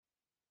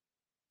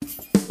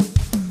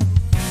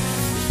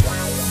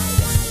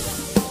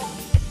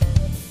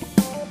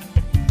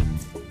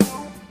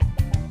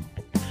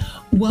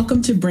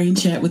Welcome to Brain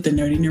Chat with the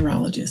Nerdy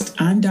Neurologist.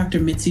 I'm Dr.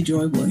 Mitzi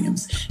Joy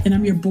Williams, and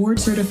I'm your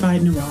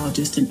board-certified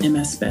neurologist and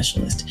MS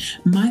specialist.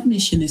 My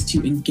mission is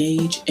to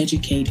engage,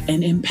 educate,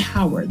 and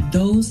empower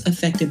those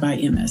affected by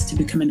MS to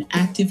become an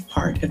active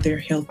part of their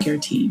healthcare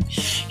team.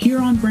 Here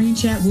on Brain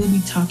Chat, we'll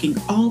be talking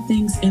all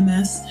things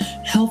MS,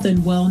 health and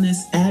wellness,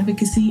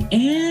 advocacy,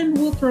 and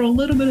we'll throw a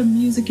little bit of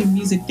music and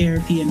music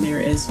therapy in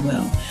there as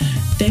well.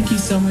 Thank you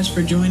so much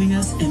for joining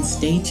us, and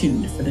stay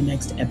tuned for the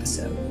next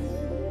episode.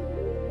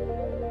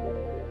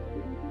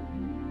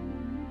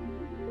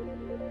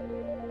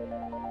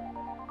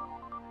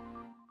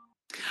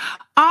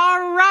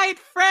 All right,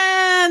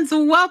 friends,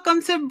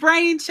 welcome to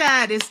Brain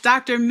Chat. It's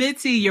Dr.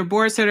 Mitzi, your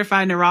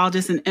board-certified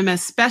neurologist and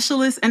MS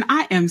specialist, and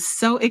I am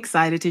so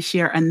excited to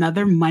share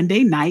another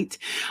Monday night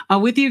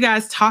with you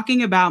guys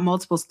talking about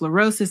multiple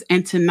sclerosis.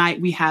 And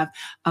tonight we have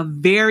a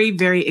very,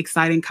 very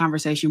exciting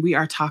conversation. We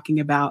are talking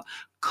about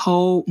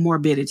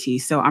comorbidity.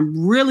 So I'm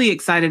really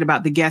excited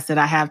about the guest that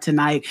I have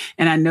tonight,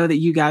 and I know that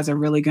you guys are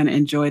really going to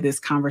enjoy this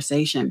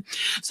conversation.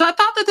 So I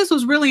thought that this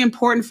was really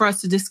important for us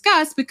to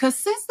discuss because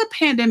since the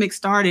pandemic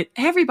started,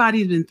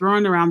 everybody's been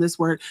throwing around this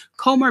word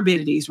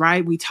comorbidities,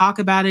 right? We talk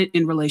about it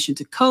in relation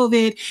to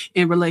COVID,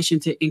 in relation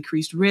to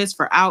increased risk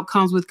for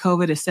outcomes with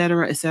COVID, et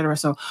cetera, et cetera.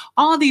 So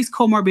all of these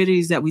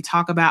comorbidities that we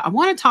talk about, I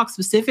want to talk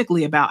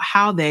specifically about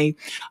how they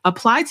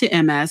apply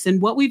to MS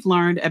and what we've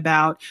learned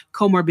about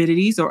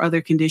comorbidities or other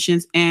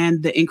conditions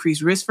and the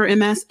increased risk for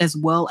MS, as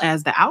well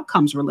as the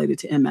outcomes related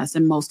to MS.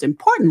 And most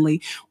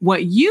importantly,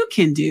 what you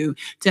can do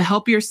to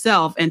help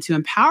yourself and to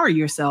empower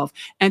yourself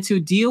and to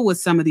deal with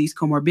some of these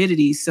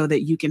comorbidities so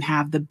that you can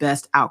have the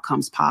best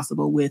outcomes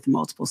possible with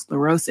multiple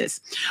sclerosis.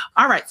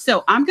 All right,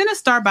 so I'm going to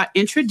start by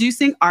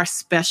introducing our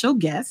special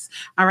guest.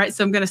 All right,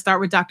 so I'm going to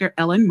start with Dr.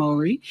 Ellen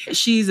Mowry.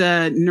 She's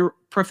a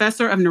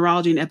professor of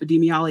neurology and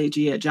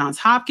epidemiology at Johns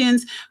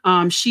Hopkins.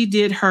 She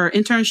did her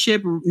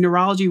internship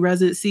neurology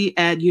residency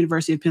at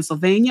University of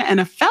Pennsylvania and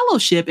a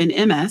fellowship in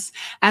MS,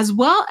 as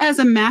well as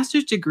a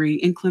master's degree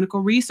in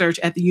clinical research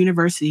at the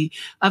University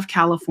of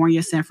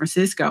California, San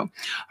Francisco.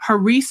 Her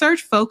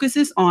research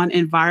focuses on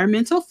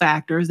environmental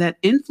factors that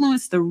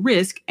influence the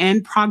risk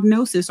and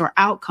prognosis or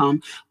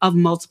outcome of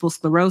multiple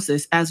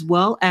sclerosis, as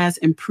well as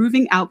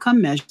improving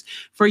outcome measures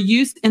for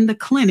use in the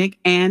clinic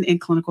and in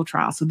clinical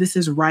trials. So this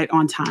is right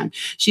on time.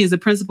 She is a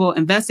principal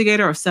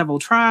investigator of several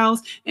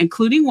trials,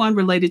 including one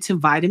related to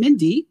vitamin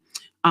D,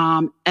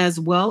 as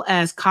well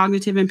as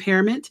cognitive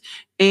impairment,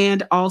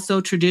 and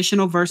also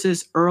traditional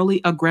versus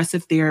early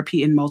aggressive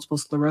therapy in multiple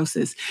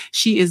sclerosis.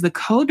 She is the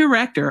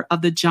co-director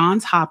of the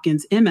Johns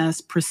Hopkins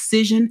MS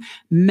Precision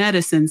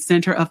Medicine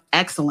Center of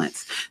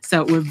Excellence.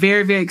 So we're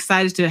very, very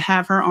excited to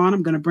have her on.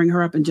 I'm going to bring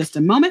her up in just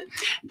a moment.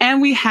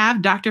 And we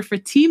have Dr.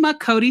 Fatima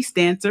Cody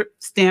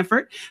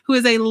Stanford, who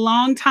is a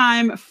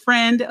longtime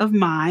friend of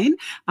mine,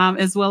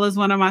 as well as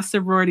one of my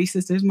sorority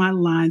sisters, my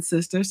line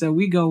sister. So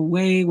we go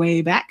way,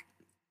 way back.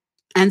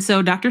 And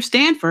so Dr.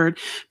 Stanford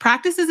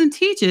practices and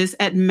teaches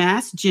at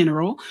Mass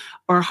General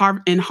or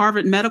in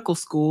Harvard Medical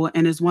School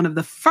and is one of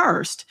the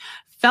first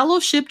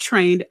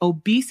fellowship-trained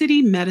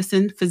obesity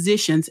medicine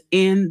physicians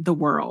in the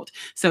world.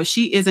 So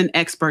she is an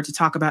expert to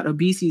talk about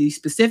obesity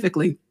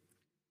specifically,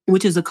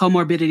 which is a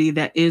comorbidity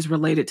that is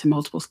related to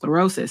multiple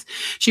sclerosis.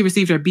 She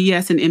received her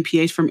BS and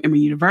MPH from Emory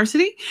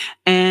University,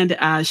 and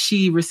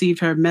she received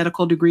her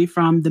medical degree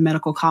from the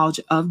Medical College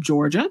of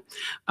Georgia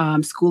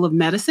School of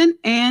Medicine,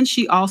 and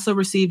she also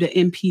received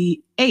an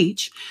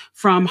MPH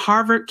from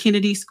Harvard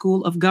Kennedy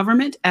School of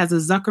Government as a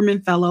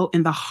Zuckerman Fellow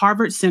in the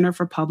Harvard Center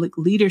for Public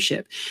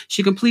Leadership.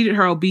 She completed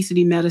her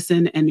obesity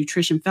medicine and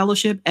nutrition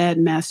fellowship at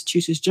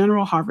Massachusetts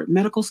General Harvard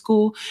Medical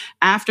School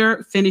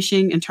after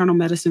finishing internal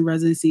medicine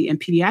residency and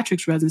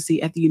pediatrics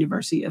residency at the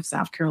University of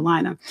South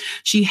Carolina.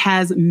 She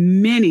has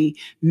many,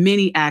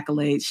 many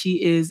accolades.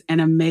 She is an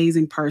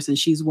amazing person.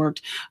 She's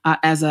worked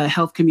as a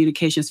health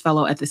communications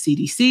fellow at the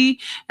CDC,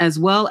 as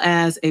well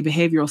as a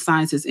behavioral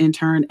sciences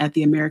intern at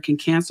the American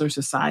Cancer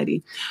Society.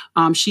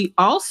 She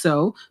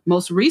also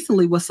most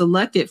recently was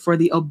selected for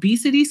the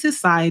Obesity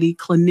Society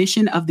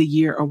Clinician of the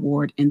Year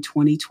Award in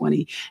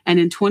 2020. And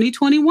in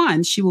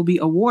 2021, she will be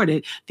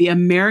awarded the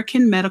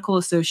American Medical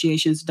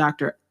Association's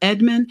Dr.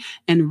 Edmund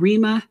and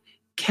Rima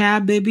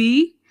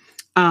Kabibi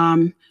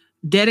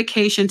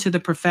Dedication to the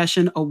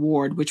Profession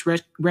Award, which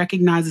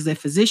recognizes a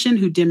physician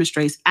who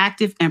demonstrates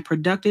active and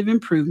productive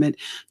improvement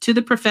to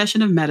the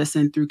profession of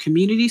medicine through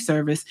community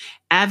service,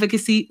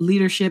 advocacy,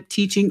 leadership,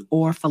 teaching,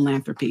 or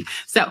philanthropy.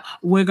 So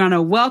we're going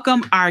to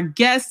welcome our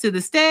guests to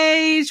the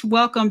stage.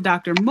 Welcome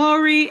Dr.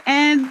 Mowry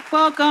and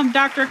welcome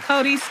Dr.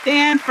 Cody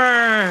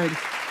Stanford.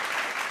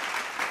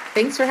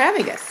 Thanks for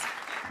having us.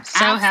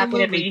 So happy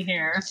to be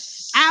here.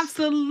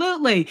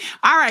 Absolutely.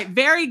 All right.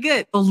 Very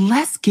good. Well,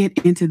 let's get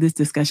into this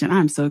discussion.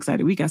 I'm so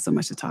excited. We got so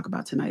much to talk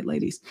about tonight,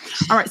 ladies.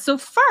 All right. So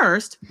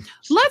first,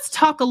 let's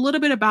talk a little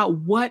bit about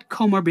what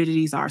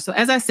comorbidities are. So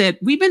as I said,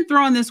 we've been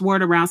throwing this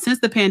word around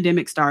since the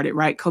pandemic started,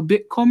 right?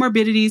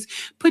 Comorbidities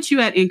put you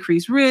at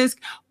increased risk.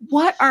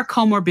 What are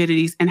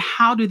comorbidities and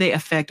how do they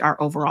affect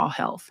our overall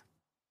health?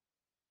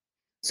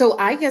 So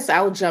I guess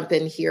I'll jump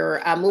in here.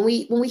 When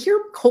we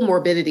hear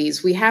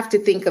comorbidities, we have to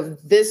think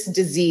of this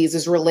disease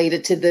as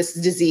related to this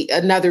disease,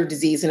 another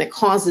disease, and it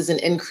causes an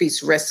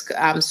increased risk.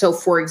 So,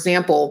 for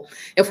example,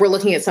 if we're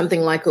looking at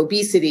something like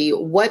obesity,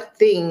 what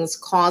things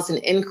cause an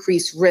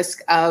increased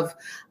risk of,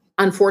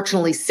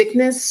 unfortunately,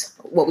 sickness,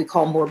 what we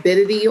call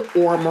morbidity,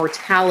 or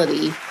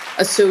mortality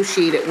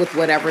associated with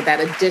whatever that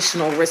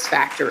additional risk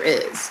factor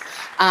is?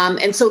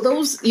 And so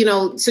those,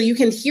 so you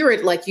can hear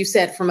it, like you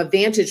said, from a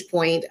vantage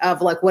point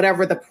of like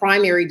whatever the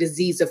primary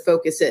disease of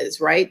focus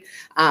is, right?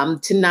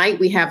 Tonight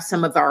we have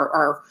some of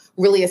our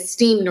really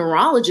esteemed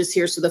neurologists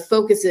here. So the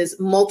focus is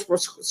multiple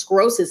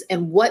sclerosis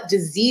and what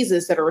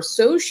diseases that are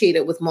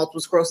associated with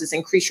multiple sclerosis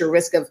increase your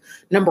risk of,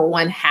 number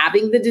one,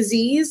 having the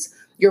disease,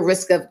 your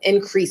risk of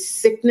increased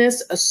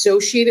sickness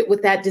associated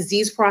with that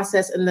disease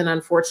process. And then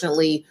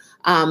unfortunately,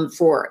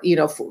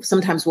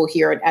 sometimes we'll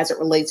hear it as it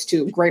relates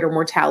to greater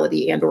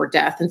mortality and or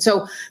death. And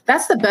so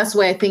that's the best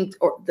way, I think,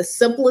 or the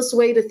simplest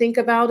way to think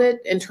about it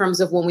in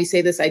terms of when we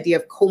say this idea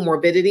of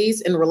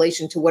comorbidities in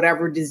relation to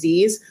whatever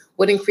disease,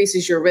 what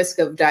increases your risk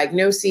of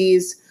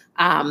diagnoses,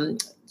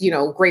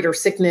 greater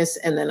sickness,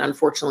 and then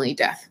unfortunately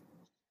death.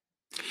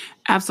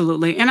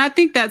 Absolutely. And I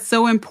think that's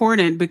so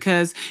important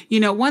because,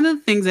 one of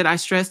the things that I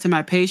stress to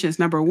my patients,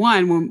 number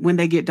one, when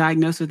they get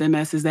diagnosed with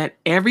MS is that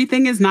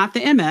everything is not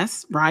the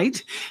MS,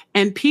 right?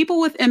 And people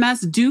with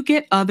MS do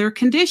get other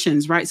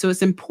conditions, right? So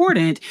it's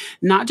important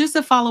not just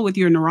to follow with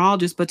your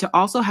neurologist, but to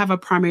also have a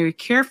primary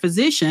care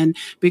physician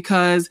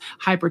because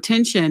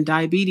hypertension,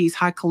 diabetes,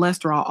 high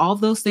cholesterol, all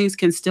those things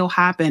can still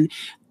happen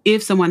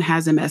if someone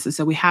has MS. And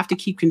so we have to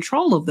keep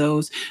control of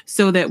those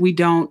so that we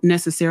don't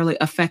necessarily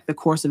affect the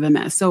course of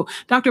MS. So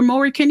Dr.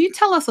 Mowry, can you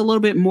tell us a little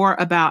bit more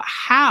about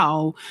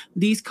how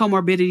these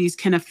comorbidities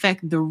can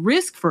affect the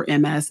risk for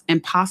MS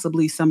and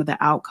possibly some of the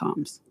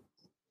outcomes?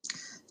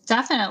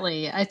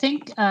 Definitely. I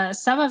think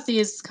some of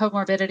these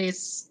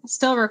comorbidities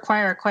still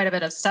require quite a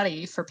bit of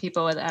study for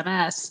people with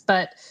MS,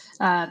 but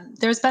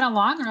there's been a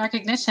long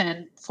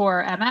recognition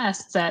for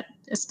MS that,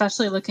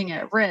 especially looking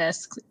at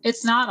risk,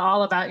 it's not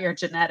all about your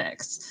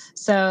genetics.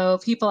 So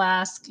people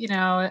ask,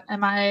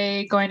 am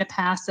I going to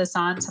pass this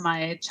on to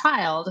my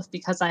child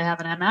because I have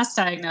an MS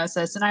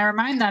diagnosis? And I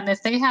remind them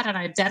if they had an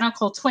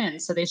identical twin,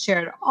 so they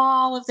shared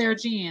all of their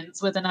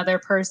genes with another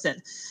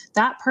person,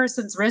 that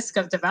person's risk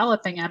of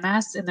developing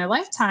MS in their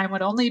lifetime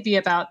would only be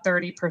about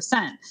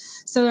 30%.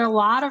 So there are a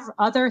lot of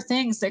other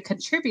things that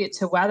contribute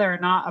to whether or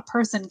not a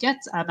person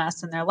gets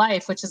MS in their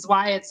life, which is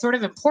why it's sort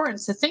of important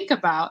to think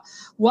about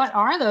what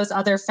are those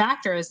other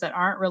factors that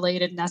aren't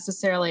related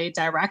necessarily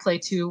directly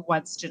to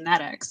one's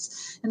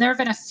genetics. And there have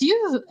been a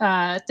few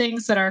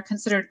things that are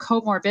considered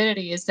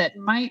comorbidities that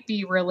might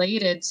be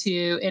related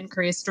to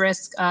increased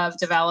risk of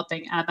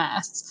developing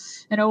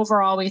MS. And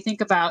overall, we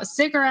think about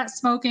cigarette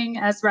smoking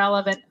as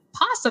relevant,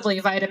 possibly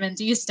vitamin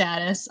D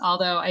status,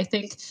 although I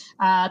think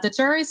the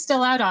jury's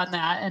still out on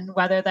that and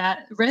whether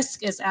that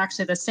risk is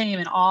actually the same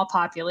in all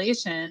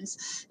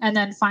populations. And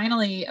then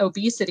finally,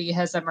 obesity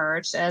has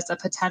emerged as a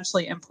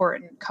potentially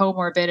important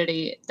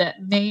comorbidity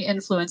that may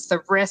influence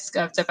the risk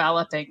of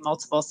developing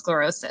multiple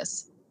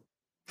sclerosis.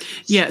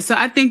 Yeah, so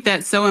I think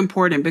that's so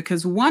important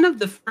because one of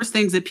the first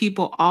things that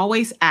people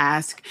always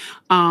ask,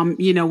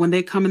 when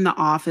they come in the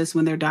office,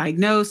 when they're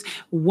diagnosed,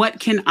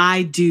 what can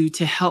I do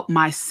to help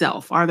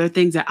myself? Are there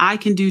things that I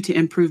can do to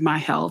improve my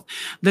health?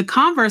 The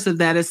converse of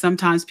that is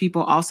sometimes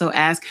people also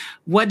ask,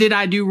 what did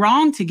I do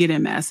wrong to get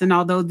MS? And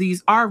although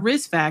these are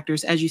risk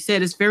factors, as you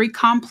said, it's very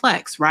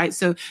complex, right?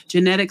 So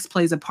genetics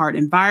plays a part,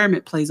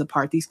 environment plays a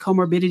part, these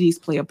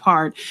comorbidities play a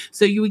part.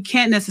 So you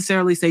can't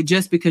necessarily say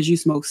just because you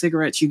smoke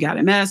cigarettes, you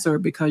got MS, or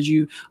because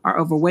you are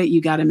overweight,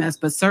 you got MS,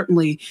 but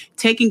certainly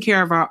taking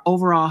care of our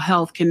overall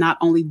health can not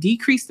only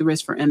decrease the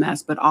risk for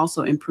MS, but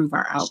also improve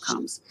our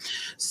outcomes.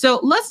 So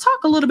let's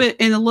talk a little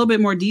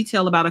bit more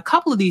detail about a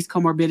couple of these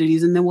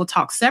comorbidities, and then we'll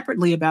talk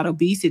separately about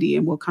obesity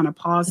and we'll kind of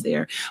pause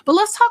there. But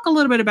let's talk a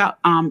little bit about,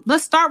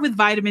 let's start with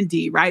vitamin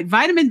D, right?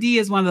 Vitamin D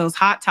is one of those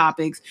hot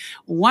topics.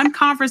 One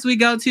conference we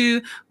go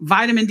to,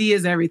 vitamin D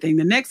is everything.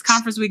 The next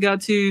conference we go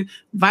to,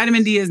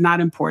 vitamin D is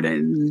not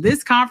important.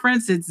 This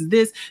conference, it's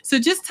this. So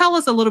just tell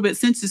us a little bit,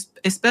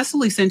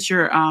 especially since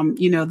you're,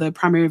 the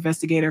primary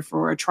investigator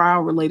for a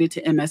trial related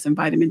to MS and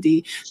vitamin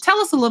D. Tell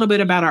us a little bit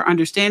about our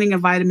understanding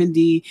of vitamin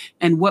D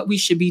and what we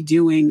should be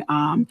doing,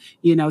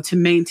 to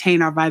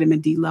maintain our vitamin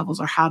D levels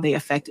or how they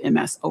affect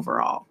MS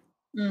overall.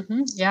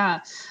 Yeah,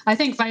 I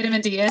think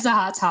vitamin D is a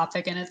hot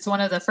topic, and it's one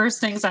of the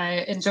first things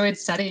I enjoyed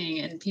studying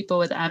in people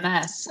with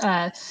MS.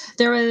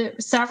 There were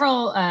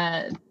several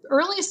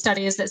early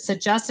studies that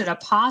suggested a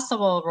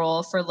possible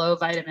role for low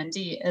vitamin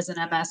D as an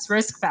MS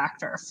risk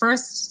factor.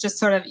 First, just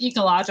sort of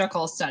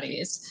ecological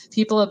studies.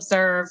 People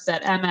observed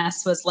that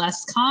MS was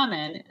less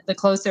common the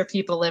closer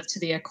people lived to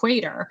the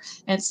equator.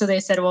 And so they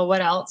said, well, what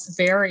else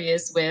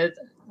varies with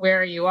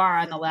where you are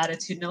on the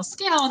latitudinal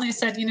scale. And they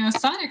said,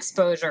 sun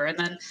exposure. And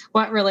then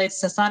what relates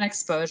to sun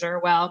exposure?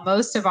 Well,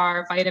 most of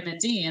our vitamin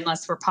D,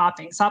 unless we're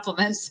popping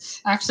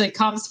supplements, actually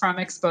comes from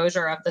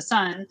exposure of the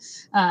sun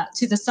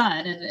to the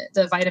sun. And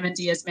the vitamin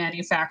D is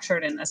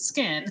manufactured in the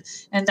skin.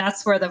 And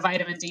that's where the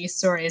vitamin D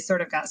story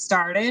sort of got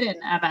started in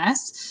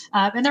MS.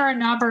 And there are a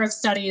number of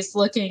studies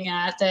looking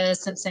at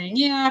this and saying,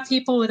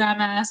 people with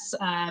MS,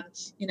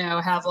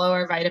 have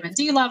lower vitamin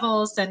D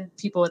levels than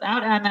people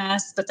without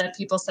MS. But then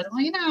people said,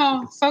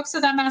 well, folks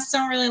with MS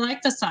don't really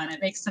like the sun. It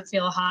makes them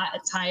feel hot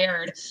and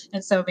tired.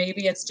 And so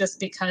maybe it's just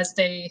because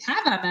they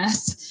have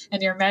MS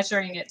and you're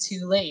measuring it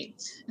too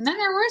late. And then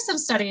there were some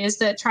studies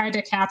that tried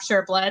to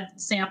capture blood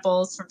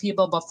samples from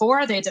people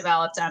before they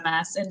developed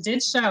MS and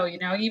did show,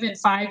 even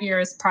 5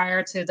 years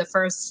prior to the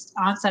first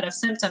onset of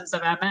symptoms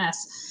of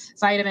MS,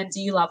 vitamin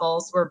D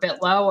levels were a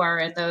bit lower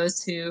in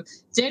those who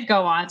did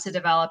go on to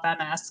develop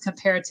MS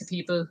compared to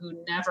people who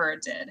never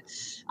did.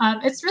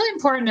 It's really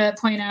important to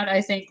point out,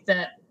 I think,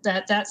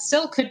 that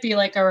still could be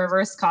like a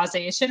reverse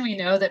causation. We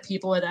know that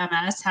people with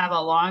MS have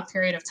a long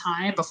period of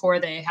time before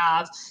they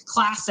have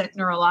classic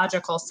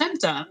neurological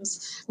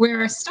symptoms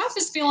where stuff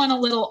is feeling a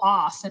little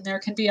off and there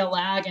can be a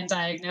lag in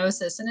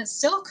diagnosis. And it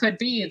still could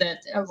be that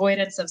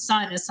avoidance of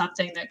sun is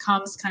something that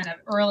comes kind of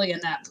early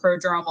in that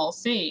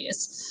prodromal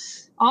phase.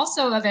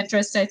 Also of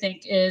interest, I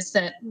think, is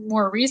that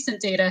more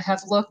recent data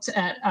have looked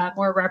at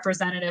more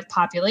representative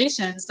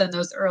populations than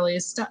those early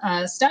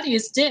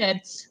studies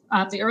did.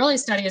 The early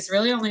studies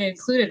really only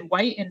included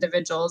white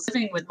individuals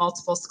living with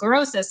multiple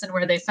sclerosis and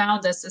where they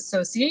found this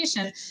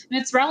association.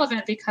 And it's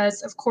relevant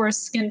because, of course,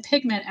 skin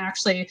pigment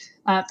actually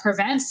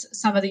prevents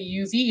some of the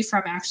UV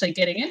from actually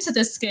getting into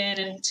the skin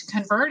and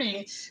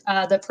converting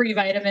the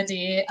pre-vitamin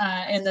D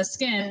in the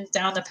skin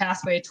down the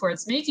pathway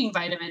towards making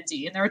vitamin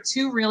D. And there are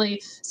two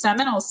really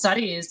seminal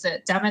studies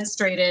that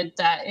demonstrated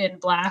that in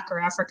Black or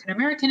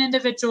African-American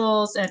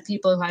individuals and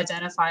people who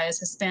identify as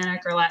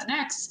Hispanic or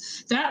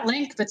Latinx, that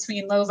link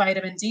between low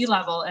vitamin D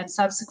level and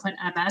subsequent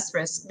MS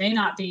risk may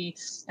not be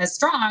as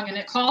strong. And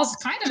it calls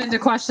kind of into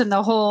question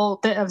the whole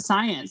bit of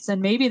science. And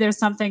maybe there's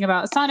something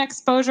about sun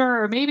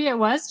exposure, or maybe it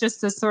was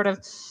just this sort of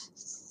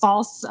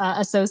false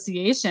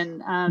association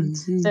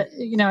that,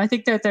 I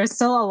think that there's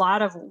still a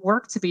lot of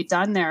work to be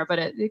done there, but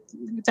it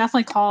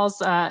definitely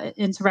calls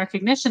into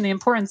recognition the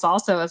importance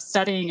also of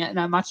studying it in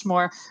a much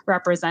more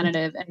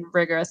representative and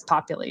rigorous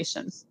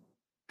population.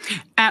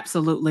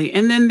 Absolutely.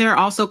 And then there are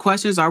also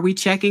questions, are we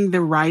checking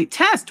the right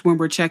test when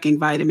we're checking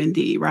vitamin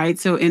D, right?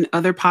 So in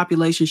other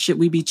populations, should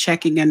we be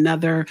checking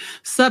another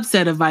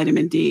subset of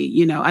vitamin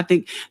D? I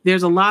think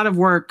there's a lot of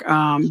work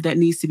that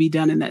needs to be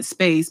done in that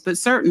space. But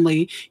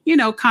certainly,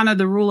 kind of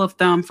the rule of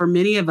thumb for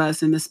many of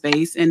us in the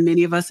space and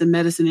many of us in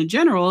medicine in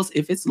general is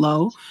if it's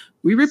low,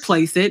 we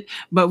replace it,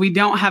 but we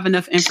don't have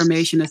enough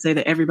information to say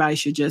that everybody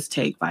should just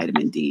take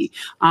vitamin D.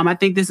 I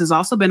think this has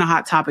also been a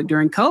hot topic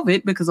during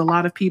COVID because a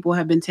lot of people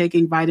have been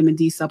taking vitamin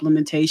D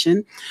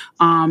supplementation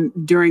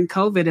during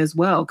COVID as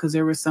well, because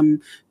there were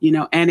some,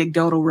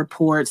 anecdotal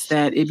reports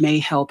that it may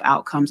help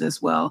outcomes as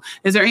well.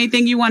 Is there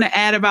anything you want to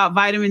add about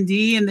vitamin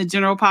D in the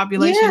general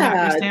population?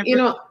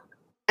 Yeah,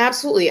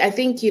 absolutely. I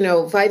think,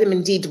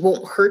 vitamin D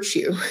won't hurt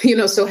you,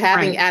 so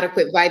having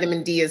adequate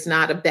vitamin D is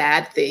not a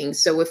bad thing.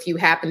 So if you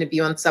happen to be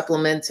on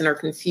supplements and are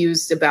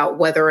confused about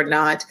whether or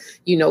not,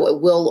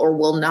 it will or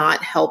will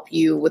not help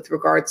you with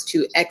regards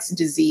to X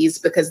disease,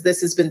 because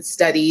this has been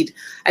studied,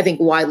 I think,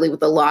 widely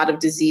with a lot of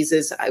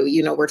diseases.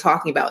 We're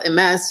talking about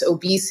MS,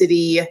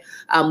 obesity.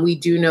 We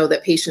do know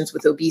that patients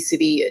with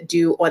obesity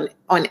do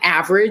on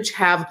average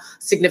have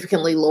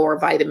significantly lower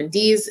vitamin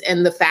Ds,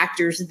 and the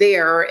factors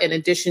there, in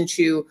addition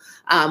to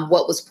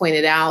what was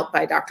pointed out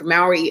by Dr.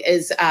 Mowry,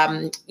 is,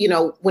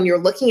 when you're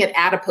looking at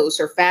adipose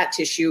or fat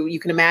tissue, you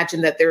can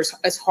imagine that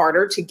it's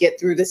harder to get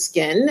through the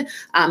skin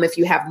if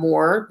you have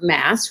more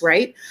mass,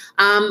 right?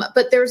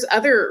 But there's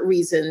other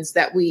reasons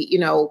that we,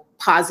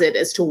 posit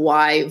as to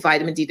why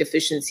vitamin D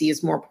deficiency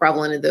is more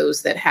prevalent in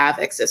those that have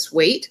excess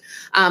weight.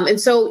 And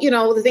so,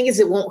 the thing is,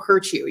 it won't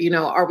hurt you.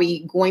 Are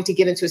we going to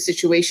get into a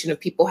situation of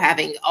people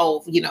having,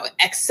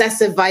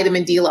 excessive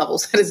vitamin D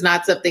levels? That is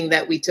not something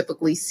that we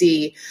typically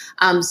see.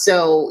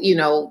 So,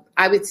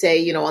 I would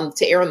say,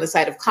 to err on the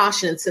side of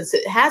caution, and since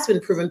it has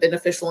been proven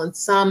beneficial in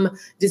some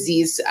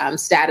disease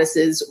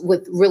statuses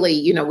with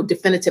really,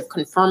 definitive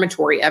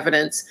confirmatory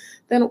evidence,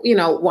 then,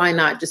 why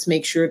not just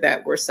make sure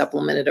that we're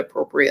supplemented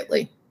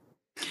appropriately?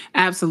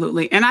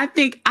 Absolutely. And I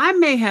think I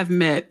may have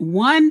met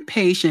one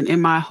patient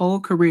in my whole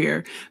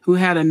career who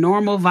had a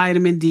normal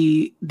vitamin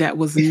D that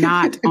was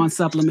not on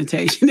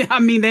supplementation. I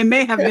mean, they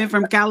may have been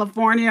from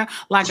California,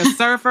 like a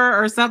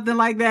surfer or something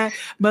like that.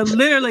 But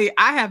literally,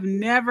 I have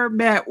never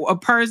met a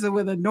person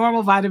with a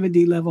normal vitamin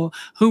D level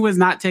who was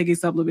not taking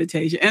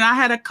supplementation. And I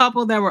had a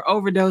couple that were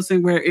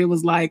overdosing where it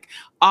was like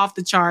off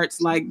the charts,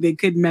 like they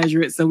couldn't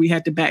measure it. So we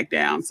had to back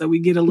down. So we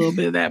get a little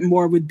bit of that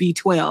more with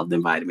B12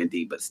 than vitamin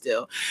D, but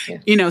still,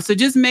 so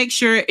just make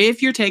sure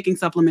if you're taking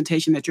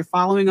supplementation that you're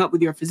following up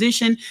with your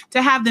physician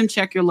to have them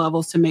check your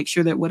levels to make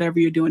sure that whatever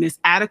you're doing is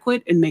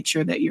adequate and make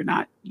sure that you're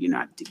not you're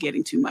not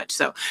getting too much.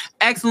 So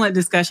excellent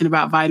discussion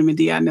about vitamin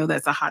D. I know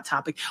that's a hot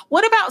topic.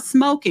 What about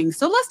smoking?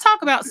 So let's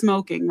talk about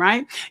smoking,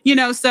 right?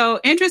 So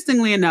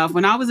interestingly enough,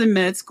 when I was in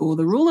med school,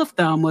 the rule of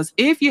thumb was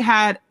if you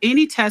had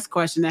any test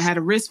question that had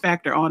a risk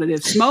factor on it,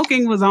 if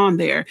smoking was on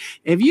there,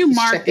 if you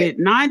marked it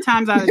 9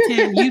 times out of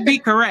 10, you'd be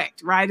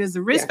correct, right? As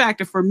a risk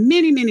factor for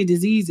many, many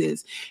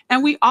diseases.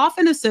 And we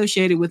often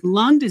associate it with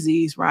lung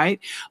disease, right?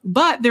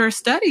 But there are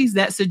studies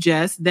that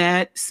suggest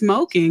that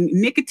smoking,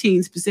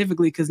 nicotine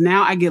specifically, because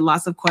now I get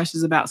lots of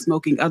questions about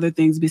smoking other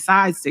things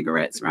besides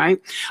cigarettes, right?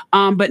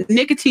 But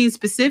nicotine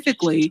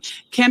specifically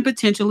can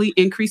potentially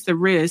increase the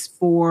risk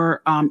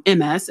for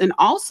MS and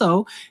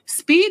also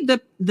speed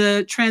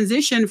the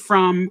transition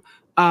from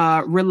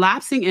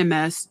relapsing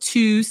MS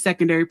to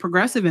secondary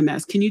progressive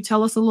MS. Can you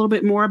tell us a little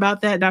bit more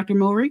about that, Dr.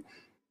 Mulry?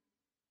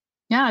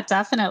 Yeah,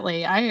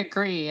 definitely. I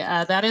agree.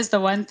 That is the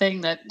one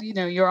thing that,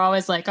 you're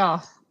always like,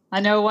 oh, I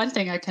know one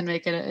thing I can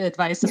make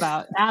advice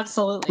about.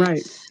 Absolutely.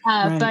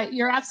 Right. But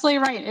you're absolutely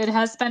right. It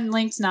has been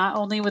linked not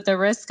only with the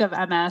risk of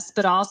MS,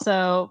 but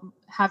also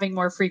having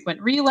more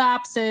frequent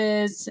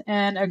relapses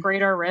and a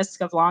greater risk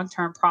of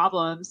long-term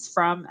problems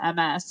from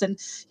MS. And,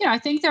 I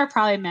think there are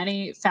probably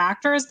many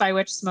factors by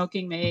which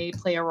smoking may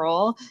play a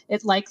role.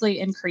 It likely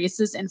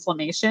increases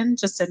inflammation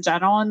just in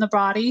general in the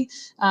body.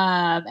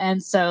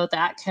 And so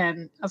that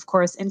can, of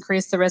course,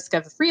 increase the risk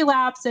of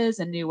relapses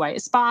and new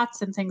white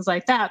spots and things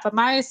like that. But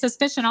my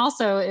suspicion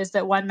also is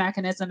that one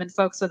mechanism in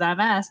folks with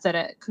MS that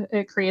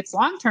it creates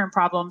long-term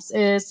problems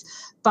is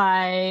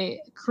by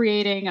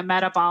creating a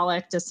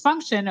metabolic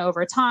dysfunction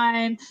over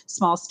time,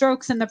 small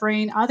strokes in the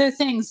brain, other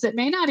things that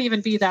may not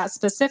even be that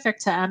specific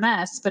to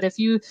MS. But if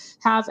you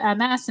have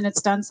MS and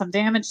it's done some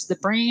damage to the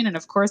brain, and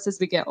of course, as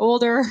we get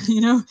older,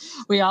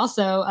 we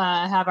also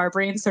have our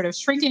brains sort of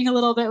shrinking a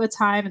little bit with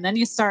time. And then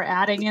you start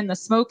adding in the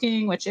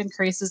smoking, which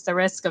increases the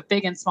risk of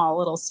big and small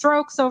little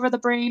strokes over the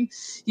brain.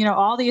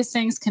 All these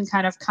things can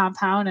kind of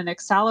compound and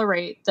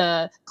accelerate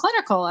the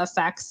clinical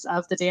effects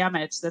of the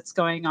damage that's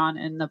going on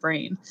in the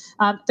brain.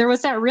 There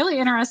was that really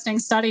interesting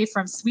study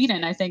from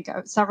Sweden, I think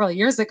several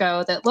years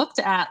ago, that looked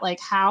at like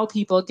how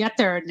people get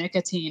their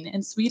nicotine.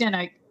 In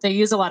Sweden, they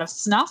use a lot of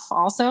snuff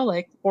also,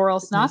 like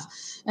oral snuff.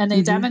 And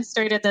they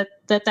demonstrated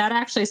that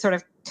actually sort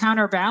of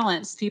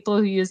counterbalanced people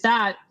who use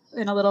that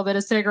and a little bit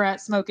of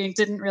cigarette smoking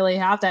didn't really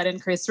have that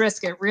increased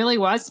risk. It really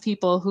was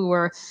people who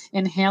were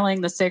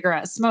inhaling the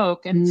cigarette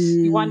smoke. And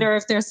you wonder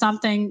if there's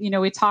something,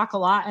 we talk a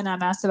lot in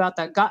MS about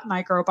the gut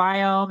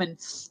microbiome and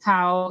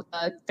how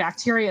the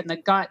bacteria in the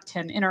gut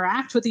can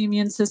interact with the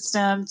immune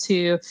system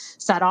to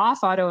set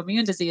off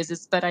autoimmune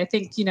diseases. But I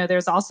think,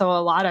 there's also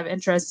a lot of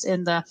interest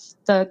in the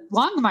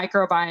lung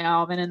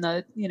microbiome and in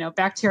the,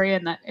 bacteria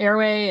in the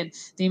airway and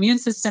the immune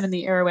system in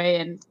the airway.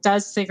 And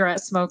does cigarette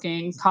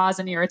smoking cause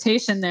an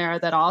irritation there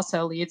that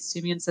also leads to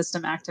immune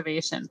system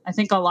activation? I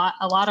think a lot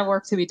of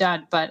work to be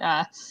done, but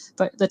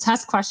the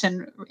test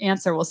question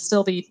answer will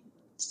still be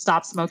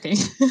stop smoking.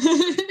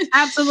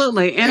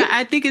 Absolutely. And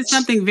I think it's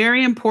something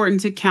very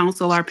important to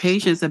counsel our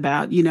patients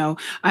about.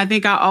 I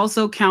think I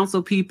also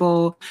counsel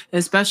people,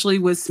 especially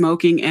with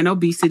smoking and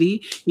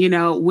obesity,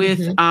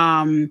 with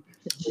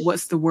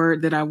what's the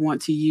word that I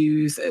want to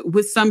use,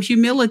 with some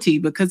humility,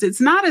 because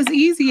it's not as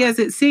easy as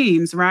it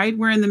seems, right?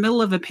 We're in the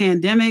middle of a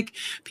pandemic.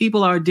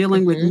 People are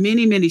dealing with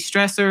many, many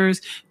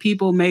stressors.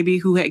 People maybe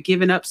who had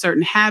given up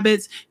certain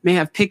habits may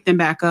have picked them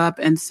back up.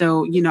 And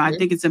so, I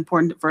think it's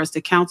important for us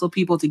to counsel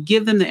people, to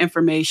give them the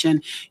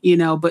information,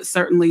 but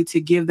certainly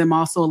to give them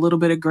also a little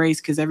bit of grace,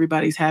 because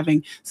everybody's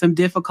having some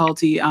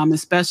difficulty,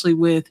 especially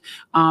with,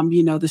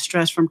 the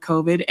stress from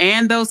COVID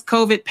and those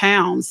COVID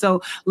pounds.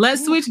 So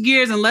let's switch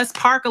gears and let's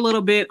park a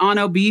little bit on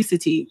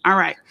obesity. All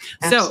right.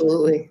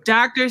 Absolutely. So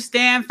Dr.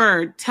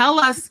 Stanford, tell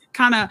us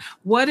kind of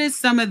what is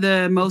some of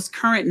the most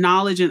current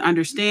knowledge and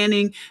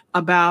understanding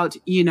about,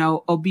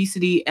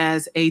 obesity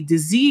as a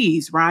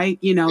disease, right?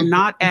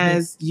 Not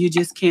as you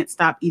just can't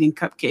stop eating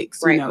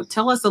cupcakes. Right.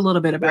 Tell us a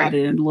little bit about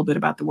it and a little bit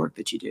about the work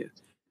that you do.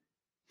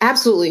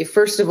 Absolutely.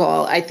 First of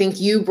all, I think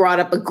you brought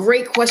up a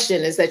great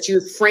question, is that you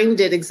framed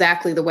it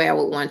exactly the way I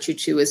would want you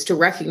to, is to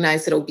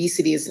recognize that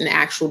obesity is an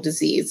actual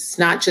disease. It's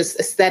not just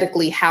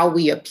aesthetically how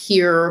we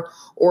appear,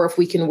 or if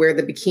we can wear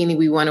the bikini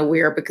we want to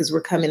wear because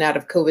we're coming out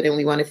of COVID and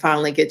we want to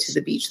finally get to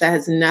the beach. That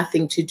has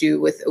nothing to do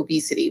with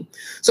obesity.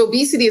 So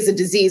obesity is a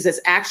disease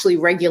that's actually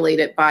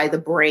regulated by the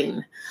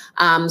brain.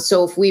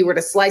 So if we were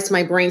to slice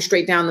my brain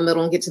straight down the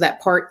middle and get to that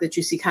part that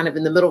you see kind of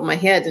in the middle of my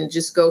head and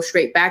just go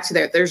straight back to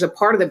there, there's a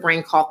part of the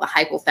brain called the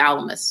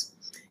hypothalamus.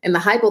 And the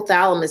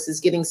hypothalamus is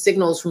getting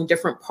signals from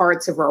different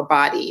parts of our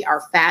body,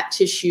 our fat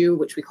tissue,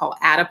 which we call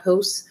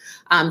adipose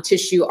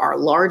tissue, our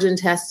large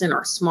intestine,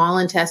 our small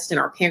intestine,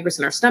 our pancreas,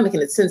 and our stomach.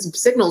 And it sends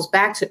signals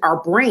back to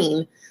our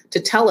brain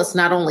to tell us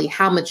not only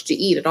how much to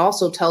eat, it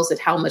also tells it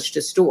how much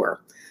to store.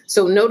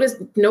 So notice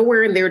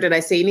nowhere in there did I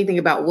say anything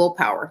about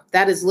willpower.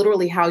 That is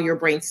literally how your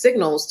brain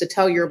signals to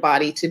tell your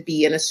body to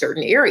be in a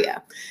certain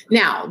area.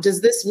 Now, does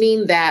this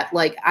mean that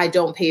like I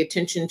don't pay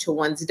attention to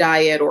one's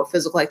diet or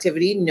physical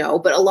activity? No,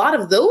 but a lot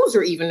of those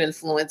are even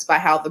influenced by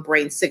how the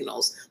brain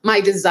signals. My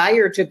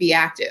desire to be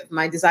active,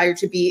 my desire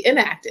to be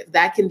inactive,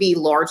 that can be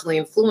largely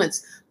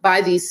influenced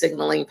by these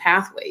signaling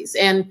pathways.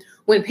 And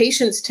when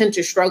patients tend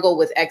to struggle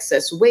with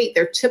excess weight,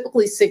 they're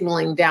typically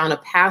signaling down a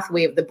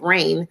pathway of the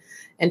brain.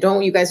 And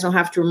you guys don't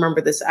have to remember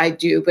this, I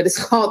do, but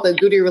it's called the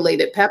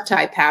Goody-related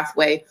peptide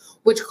pathway,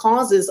 which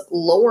causes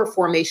lower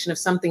formation of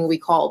something we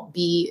call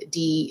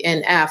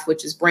BDNF,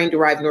 which is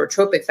brain-derived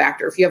neurotrophic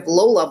factor. If you have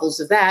low levels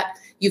of that,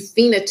 you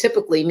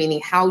phenotypically, meaning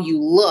how you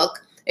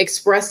look,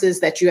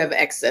 expresses that you have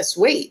excess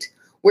weight.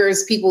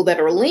 Whereas people that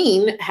are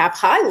lean have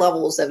high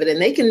levels of it,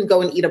 and they can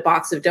go and eat a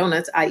box of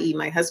donuts, i.e.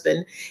 my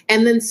husband,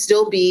 and then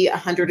still be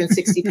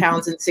 160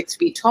 pounds and 6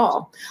 feet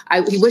tall.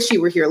 He wish he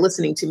were here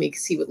listening to me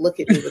because he would look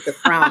at me with a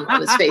frown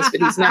on his face,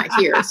 but he's not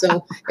here.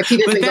 So if he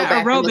doesn't go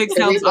back, aerobics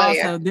helps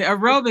also. The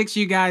aerobics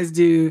you guys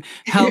do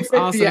helps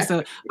also. Yeah.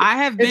 So I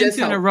have been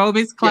to an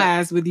aerobics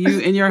class with you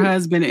and your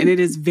husband, and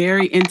it is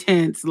very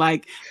intense.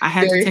 Like I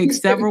had to take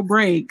several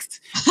breaks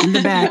in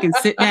the back and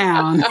sit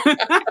down.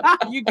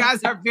 You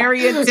guys are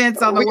very intense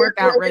on the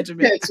workout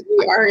regimen.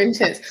 We are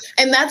intense.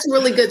 And that's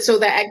really good. So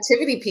that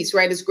activity piece,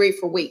 right, is great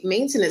for weight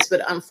maintenance.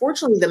 But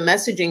unfortunately, the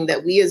messaging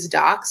that we as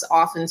docs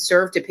often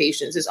serve to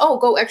patients is, oh,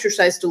 go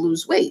exercise to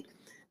lose weight.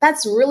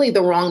 That's really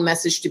the wrong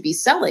message to be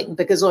selling,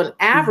 because on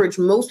average,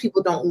 most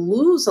people don't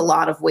lose a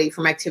lot of weight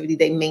from activity.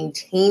 They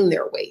maintain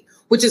their weight,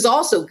 which is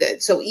also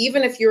good. So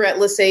even if you're at,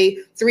 let's say,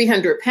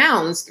 300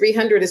 pounds,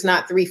 300 is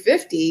not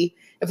 350.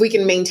 If we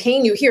can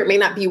maintain you here, it may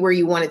not be where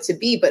you want it to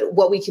be, but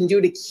what we can do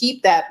to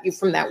keep that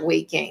from that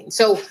weight gain.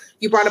 So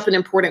you brought up an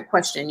important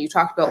question. You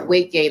talked about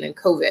weight gain and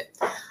COVID.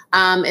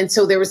 And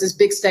so there was this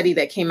big study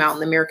that came out in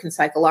the American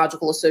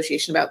Psychological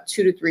Association about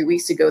 2 to 3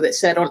 weeks ago that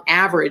said on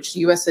average,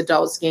 US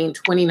adults gained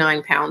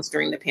 29 pounds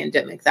during the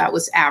pandemic. That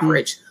was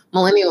average.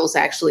 Millennials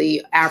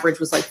actually average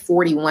was like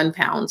 41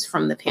 pounds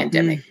from the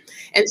pandemic.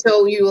 And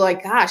so you were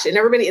like, gosh, and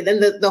everybody, and then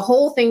the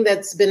whole thing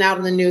that's been out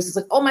in the news is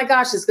like, oh my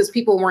gosh, it's because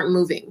people weren't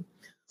moving.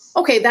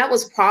 Okay, that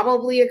was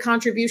probably a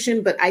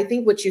contribution, but I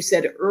think what you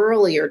said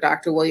earlier,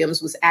 Dr. Williams,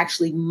 was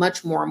actually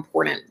much more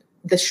important.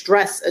 The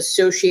stress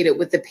associated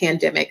with the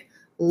pandemic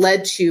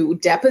led to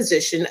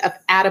deposition of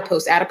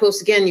adipose.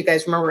 Adipose, again, you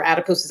guys remember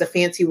adipose is a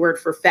fancy word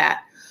for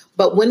fat.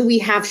 But when we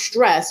have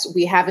stress,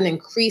 we have an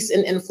increase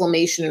in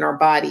inflammation in our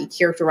body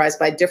characterized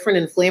by different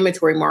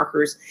inflammatory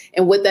markers.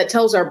 And what that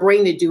tells our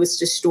brain to do is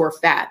to store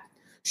fat.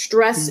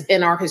 Stress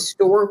in our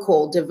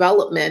historical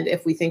development,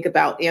 if we think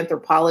about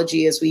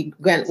anthropology as we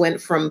went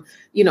from,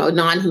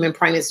 non-human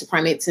primates to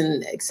primates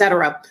and et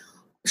cetera,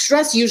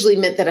 stress usually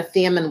meant that a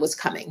famine was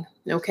coming.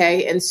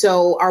 Okay. And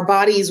so our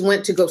bodies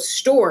went to go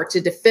store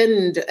to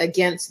defend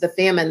against the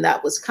famine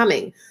that was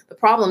coming. The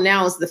problem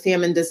now is the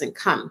famine doesn't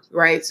come,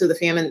 right? So the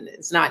famine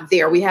is not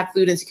there. We have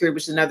food insecurity,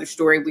 which is another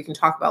story we can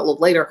talk about a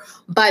little later.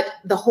 But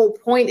the whole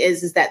point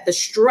is that the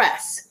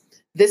stress,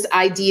 this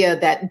idea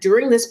that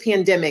during this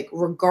pandemic,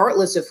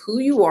 regardless of who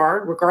you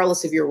are,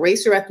 regardless of your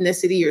race or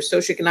ethnicity, your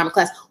socioeconomic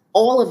class,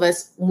 all of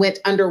us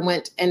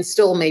underwent and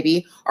still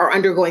maybe are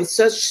undergoing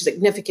such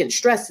significant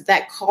stress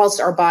that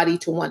caused our body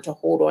to want to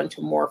hold on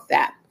to more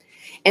fat.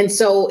 And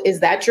so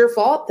is that your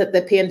fault that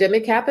the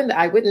pandemic happened?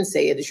 I wouldn't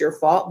say it is your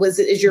fault.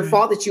 Is your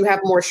fault that you have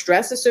more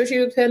stress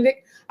associated with the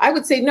pandemic? I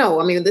would say no.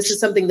 I mean, this is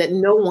something that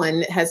no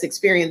one has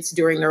experienced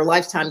during their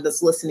lifetime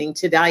that's listening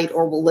tonight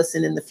or will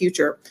listen in the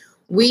future.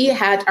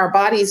 Our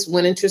bodies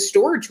went into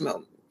storage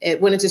mode. It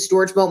went into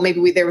storage mode.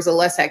 Maybe there was a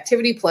less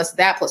activity plus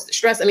the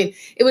stress. I mean,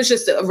 it was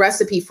just a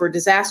recipe for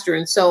disaster.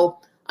 And so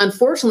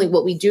unfortunately,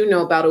 what we do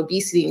know about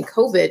obesity and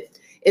COVID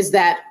is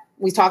that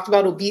we talked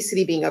about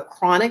obesity being a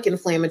chronic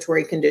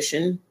inflammatory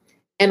condition.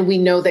 And we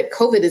know that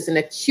COVID is an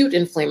acute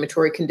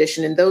inflammatory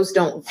condition, and those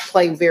don't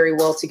play very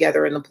well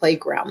together in the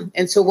playground.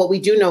 And so what we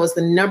do know is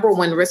the number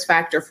one risk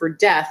factor for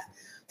death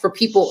for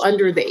people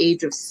under the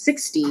age of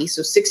 60,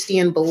 so 60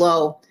 and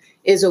below,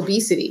 is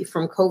obesity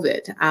from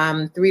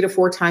COVID, 3 to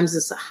 4 times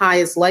as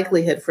high as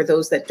likelihood for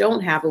those that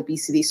don't have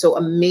obesity. So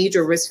a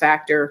major risk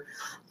factor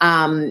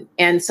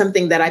and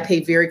something that I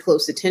pay very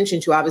close attention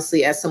to,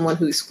 obviously, as someone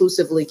who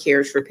exclusively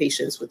cares for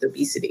patients with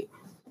obesity.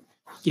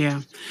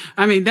 Yeah.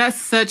 I mean,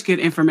 that's such good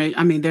information.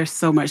 I mean, there's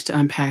so much to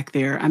unpack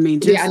there. I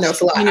mean, just, I know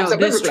it's a lot.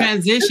 This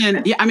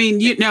transition. Yeah, I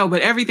mean,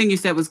 but everything you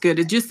said was good.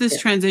 It's just this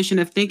transition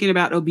of thinking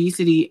about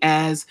obesity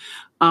as,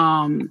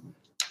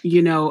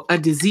 a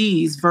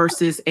disease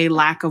versus a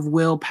lack of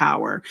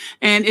willpower.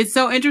 And it's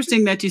so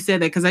interesting that you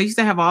said that, because I used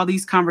to have all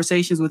these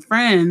conversations with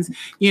friends,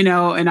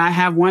 and I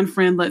have one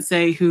friend, let's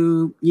say,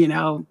 who,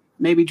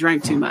 maybe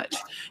drank too much,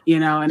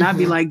 and I'd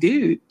be like,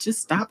 dude,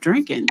 just stop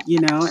drinking,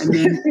 and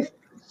then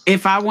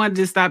if I wanted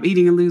to stop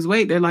eating and lose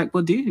weight, they're like,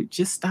 well, dude,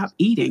 just stop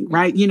eating,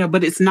 right?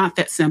 But it's not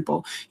that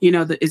simple.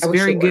 It's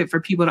very good for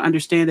people to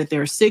understand that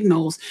there are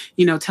signals,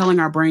 telling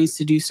our brains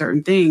to do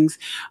certain things.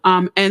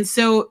 And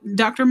so,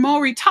 Dr.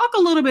 Mulry, talk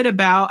a little bit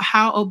about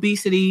how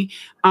obesity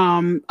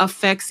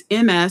affects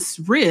MS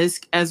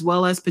risk as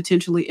well as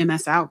potentially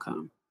MS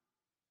outcome.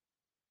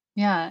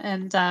 Yeah,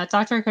 and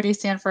Dr. Cody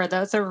Stanford, that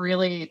was a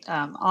really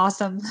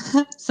awesome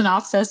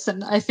synopsis,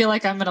 and I feel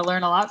like I'm going to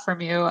learn a lot from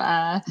you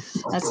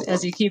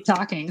as you keep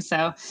talking.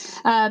 So,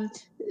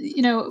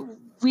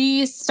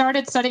 we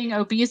started studying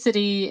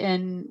obesity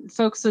in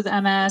folks with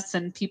MS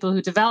and people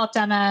who developed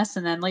MS,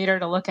 and then later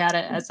to look at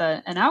it as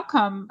an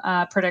outcome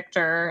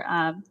predictor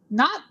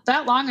not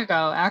that long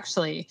ago,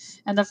 actually.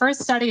 And the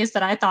first studies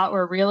that I thought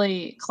were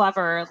really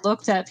clever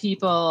looked at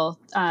people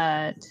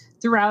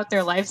throughout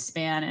their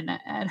lifespan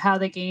and how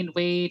they gained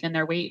weight and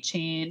their weight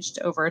changed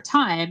over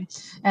time,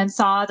 and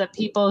saw that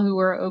people who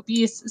were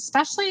obese,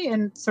 especially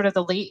in sort of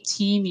the late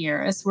teen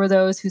years, were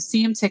those who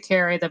seemed to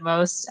carry the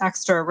most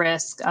extra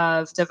risk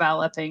of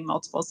developing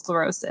multiple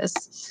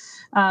sclerosis.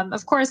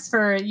 Of course,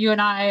 for you and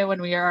I,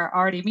 when we are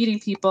already meeting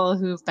people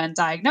who've been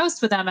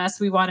diagnosed with MS,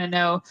 we want to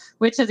know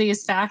which of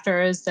these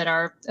factors that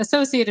are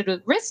associated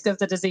with risk of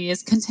the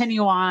disease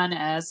continue on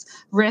as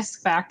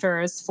risk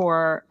factors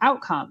for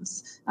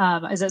outcomes.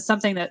 Is it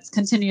something that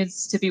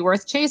continues to be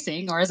worth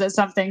chasing, or is it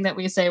something that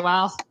we say,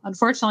 well,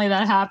 unfortunately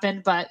that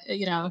happened, but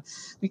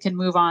we can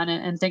move on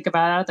and think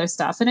about other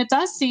stuff? And it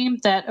does seem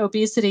that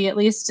obesity, at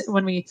least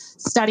when we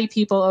study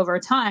people over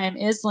time,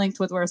 is linked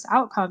with worse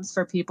outcomes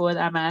for people with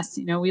MS.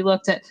 We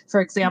looked at, for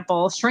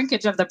example,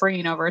 shrinkage of the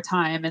brain over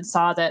time and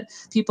saw that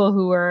people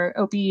who were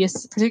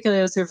obese,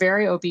 particularly those who are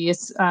very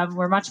obese,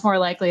 were much more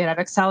likely to have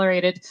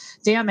accelerated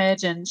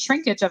damage and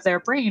shrinkage of their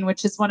brain,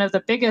 which is one of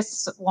the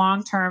biggest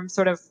long-term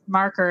sort of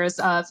markers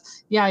of,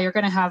 you're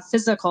going to have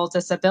physical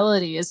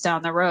disabilities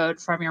down the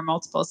road from your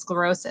multiple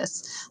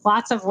sclerosis.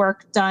 Lots of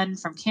work done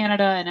from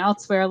Canada and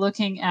elsewhere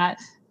looking at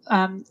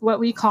what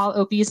we call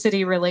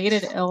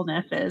obesity-related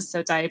illnesses,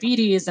 so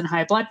diabetes and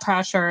high blood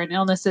pressure and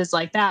illnesses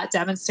like that,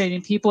 demonstrating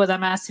people with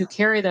MS who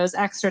carry those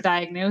extra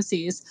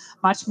diagnoses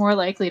much more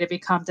likely to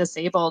become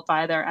disabled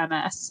by their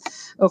MS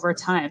over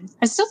time.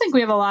 I still think we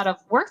have a lot of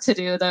work to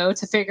do, though,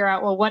 to figure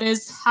out, well,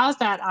 how's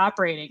that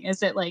operating?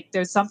 Is it like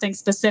there's something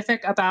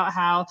specific about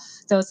how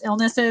those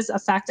illnesses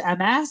affect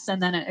MS and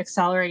then it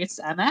accelerates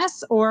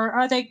MS, or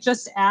are they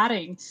just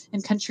adding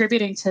and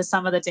contributing to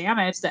some of the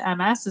damage that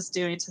MS is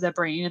doing to the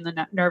brain and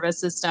the nervous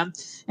system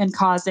and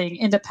causing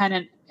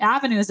independent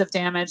avenues of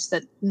damage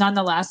that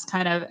nonetheless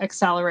kind of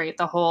accelerate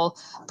the whole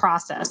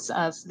process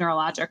of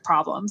neurologic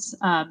problems?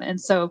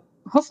 And so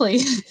hopefully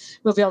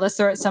we'll be able to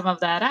sort some of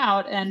that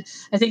out. And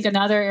I think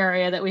another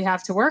area that we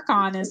have to work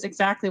on is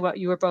exactly what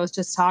you were both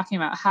just talking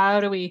about.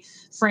 How do we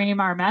frame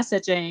our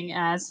messaging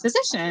as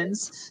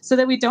physicians so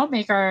that we don't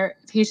make our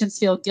patients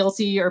feel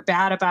guilty or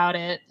bad about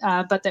it,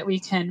 but that we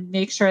can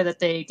make sure that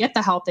they get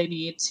the help they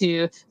need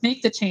to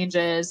make the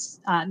changes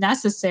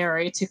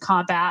necessary to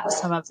combat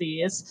some of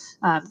these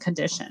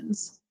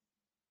conditions?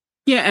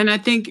 Yeah, and I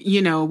think,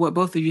 what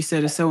both of you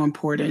said is so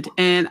important.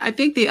 And I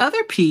think the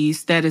other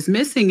piece that is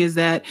missing is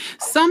that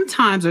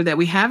sometimes, or that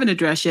we haven't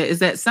addressed yet, is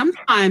that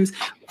sometimes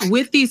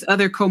with these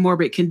other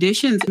comorbid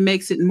conditions, it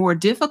makes it more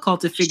difficult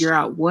to figure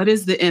out what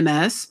is the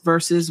MS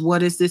versus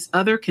what is this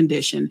other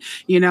condition.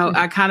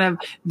 I kind of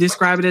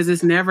describe it as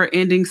this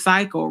never-ending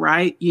cycle,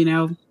 right?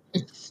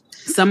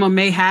 Someone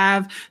may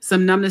have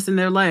some numbness in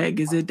their leg.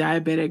 Is it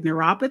diabetic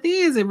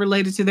neuropathy? Is it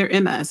related to their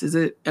MS? Is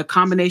it a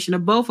combination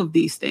of both of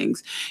these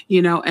things?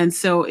 And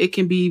so it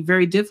can be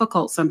very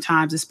difficult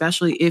sometimes,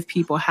 especially if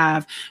people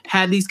have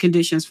had these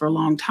conditions for a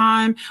long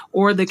time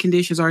or the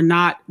conditions are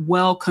not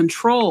well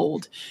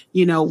controlled.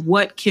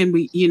 What can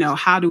we,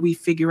 how do we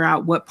figure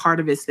out what part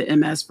of it's the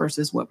MS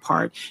versus what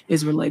part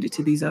is related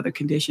to these other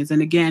conditions?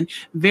 And again,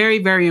 very,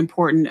 very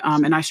important.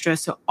 And I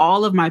stress to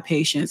all of my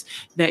patients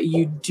that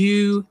you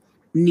do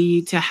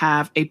need to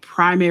have a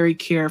primary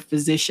care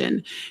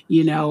physician,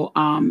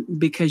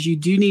 because you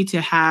do need to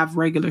have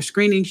regular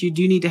screenings. You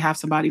do need to have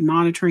somebody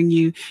monitoring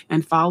you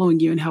and following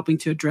you and helping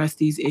to address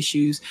these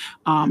issues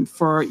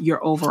for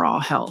your overall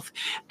health.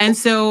 And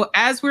so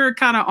as we're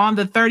kind of on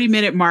the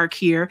 30-minute mark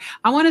here,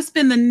 I want to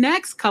spend the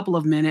next couple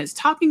of minutes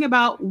talking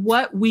about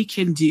what we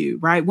can do,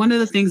 right? One of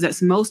the things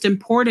that's most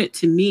important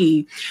to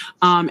me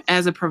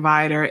as a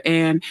provider,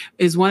 and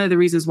is one of the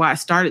reasons why I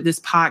started this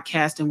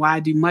podcast and why I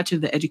do much of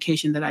the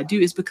education that I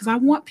do, is because I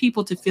want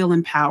people to feel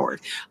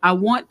empowered. I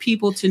want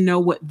people to know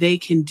what they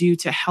can do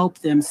to help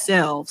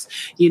themselves.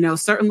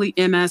 Certainly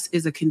MS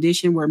is a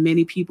condition where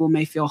many people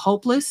may feel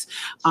hopeless.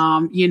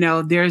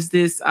 There's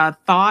this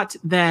thought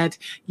that,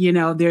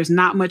 there's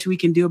not much we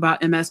can do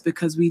about MS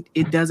because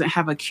it doesn't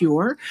have a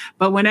cure.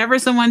 But whenever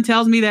someone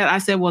tells me that, I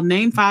said, well,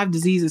 name 5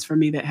 diseases for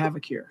me that have a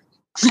cure.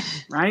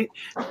 Right?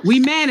 We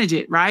manage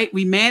it, right?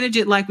 We manage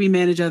it like we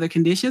manage other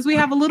conditions. We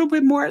have a little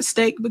bit more at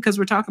stake because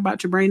we're talking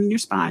about your brain and your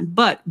spine,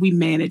 but we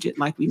manage it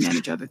like we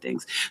manage other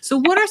things. So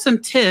what are some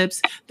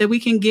tips that we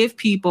can give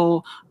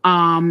people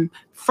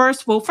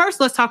first,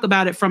 let's talk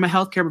about it from a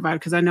healthcare provider,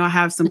 because I know I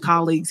have some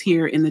colleagues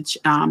here in the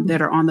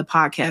that are on the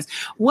podcast.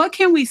 What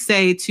can we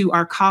say to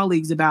our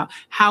colleagues about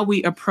how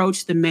we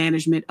approach the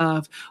management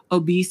of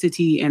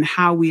obesity and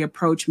how we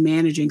approach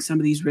managing some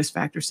of these risk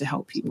factors to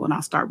help people? And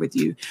I'll start with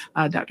you,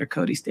 Dr.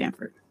 Cody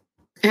Stanford.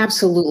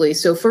 Absolutely.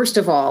 So first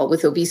of all,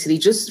 with obesity,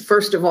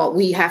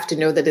 we have to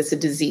know that it's a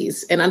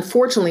disease. And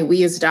unfortunately,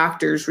 we as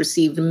doctors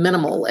received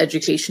minimal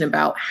education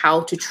about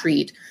how to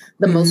treat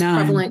the most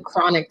prevalent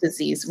chronic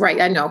disease. Right.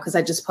 I know, because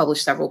I just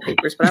published several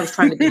papers, but I was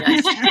trying to be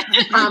nice.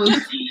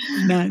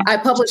 I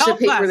published a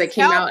paper that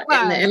came out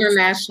in the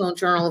International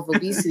Journal of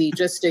Obesity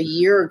just a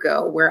year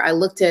ago, where I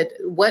looked at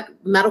what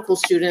medical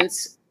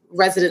students,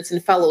 residents,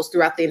 and fellows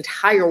throughout the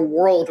entire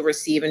world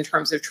receive in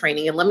terms of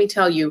training. And let me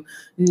tell you,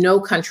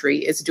 no country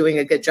is doing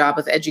a good job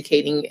of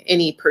educating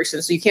any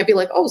person. So you can't be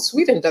like, oh,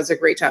 Sweden does a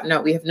great job.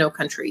 No, we have no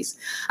countries.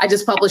 I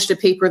just published a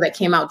paper that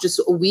came out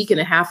just a week and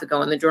a half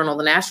ago in the Journal of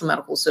the National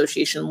Medical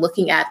Association,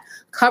 looking at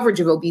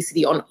coverage of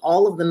obesity on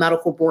all of the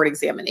medical board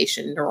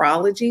examination: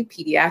 neurology,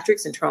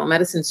 pediatrics, internal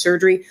medicine,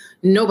 surgery.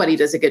 Nobody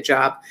does a good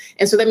job.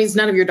 And so that means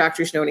none of your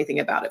doctors know anything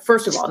about it.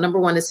 First of all, number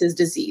one, this is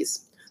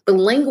disease. The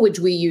language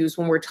we use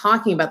when we're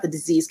talking about the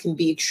disease can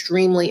be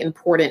extremely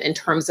important in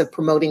terms of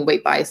promoting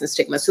weight bias and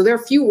stigma. So there are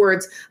a few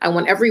words I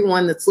want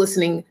everyone that's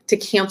listening to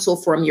cancel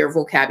from your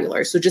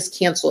vocabulary. So just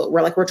cancel it.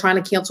 We're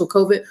trying to cancel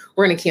COVID.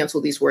 We're going to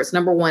cancel these words.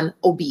 Number one,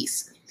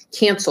 obese.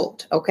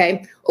 Canceled.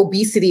 Okay.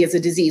 Obesity is a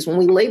disease. When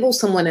we label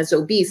someone as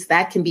obese,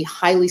 that can be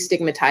highly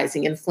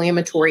stigmatizing,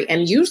 inflammatory,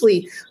 and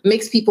usually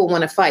makes people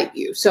want to fight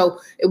you. So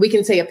we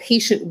can say a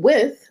patient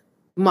with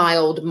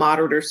mild,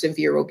 moderate, or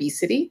severe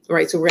obesity,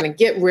 right? So we're going to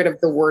get rid of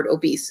the word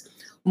obese.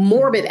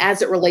 Morbid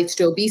as it relates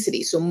to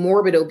obesity. So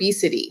morbid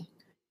obesity.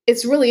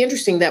 It's really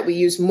interesting that we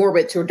use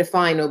morbid to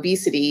define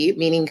obesity,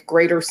 meaning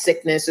greater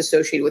sickness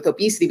associated with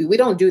obesity. But we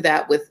don't do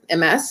that with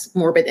MS,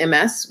 morbid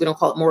MS. We don't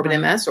call it morbid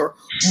MS or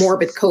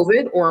morbid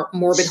COVID or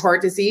morbid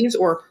heart disease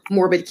or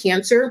morbid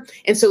cancer.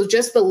 And so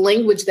just the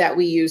language that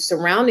we use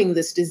surrounding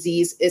this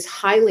disease is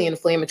highly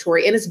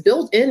inflammatory, and it's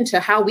built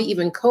into how we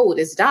even code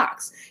as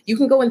docs. You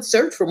can go and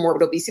search for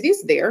morbid obesity,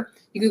 it's there.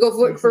 You can go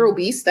look for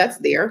obese, that's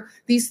there.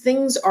 These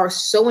things are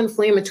so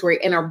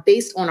inflammatory and are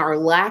based on our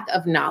lack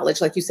of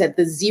knowledge. Like you said,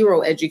 the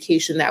zero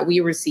education that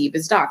we receive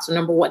as docs. So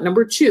number one.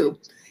 Number two,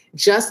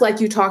 just like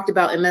you talked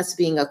about MS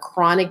being a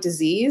chronic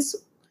disease,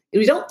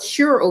 we don't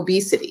cure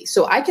obesity.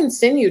 So I can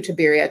send you to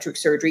bariatric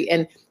surgery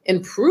and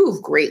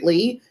improve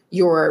greatly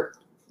your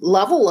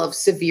level of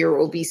severe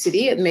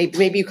obesity. And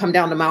maybe you come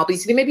down to mild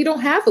obesity. Maybe you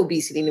don't have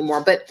obesity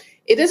anymore, but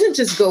it doesn't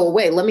just go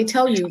away. Let me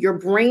tell you, your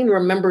brain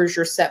remembers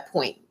your set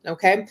point.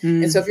 Okay.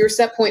 And so if your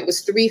set point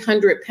was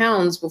 300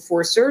 pounds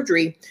before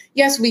surgery,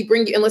 yes, we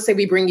bring you, and let's say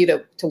we bring you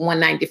to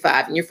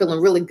 195 and you're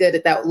feeling really good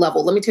at that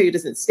level. Let me tell you, it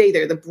doesn't stay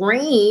there. The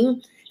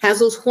brain has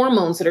those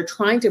hormones that are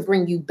trying to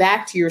bring you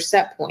back to your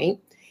set point.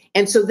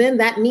 And so then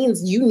that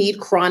means you need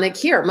chronic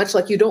care, much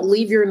like you don't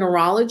leave your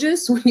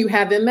neurologist when you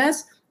have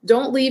MS.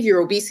 Don't leave your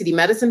obesity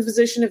medicine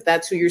physician if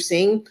that's who you're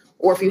seeing,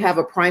 or if you have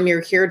a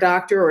primary care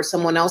doctor or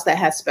someone else that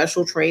has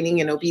special training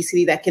in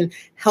obesity that can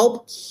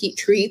help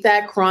treat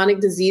that chronic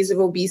disease of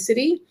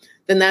obesity,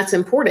 then that's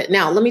important.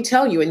 Now, let me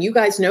tell you, and you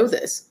guys know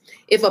this,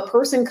 if a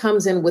person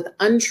comes in with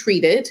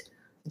untreated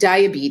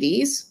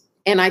diabetes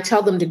and I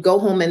tell them to go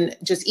home and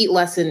just eat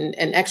less and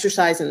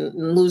exercise and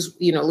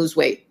lose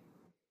weight,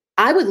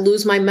 I would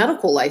lose my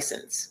medical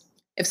license.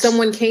 If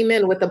someone came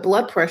in with a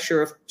blood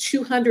pressure of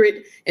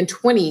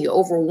 220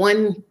 over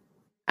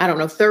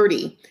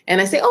 130,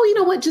 and I say, oh, you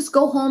know what, just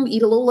go home,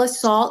 eat a little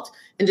less salt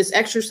and just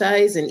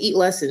exercise and eat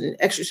less and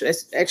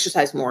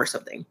exercise more or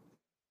something,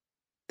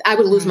 I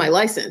would lose my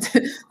license.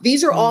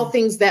 These are all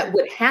things that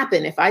would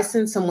happen if I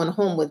send someone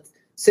home with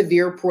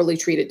severe, poorly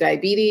treated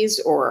diabetes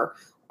or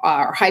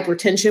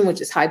hypertension,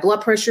 which is high blood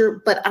pressure,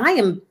 but I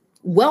am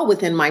well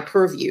within my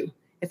purview.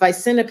 If I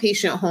send a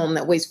patient home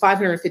that weighs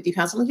 550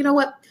 pounds, I'm like, you know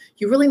what?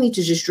 You really need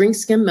to just drink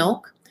skim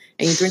milk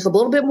and you drink a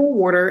little bit more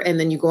water and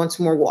then you go on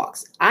some more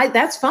walks.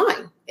 That's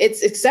fine.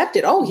 It's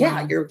accepted. Oh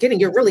yeah, you're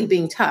really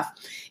being tough.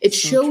 It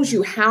shows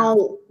you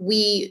how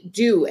we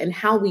do and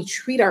how we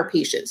treat our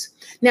patients.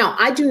 Now,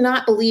 I do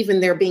not believe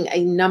in there being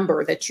a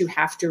number that you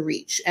have to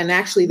reach. And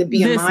actually the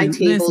BMI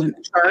table.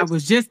 I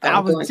was just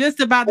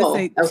about to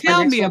say,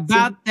 tell me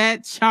about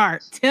that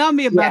chart. Tell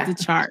me about the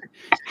chart.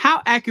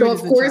 How accurate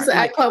is the chart? Of course,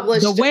 I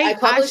published the way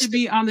I should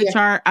be on the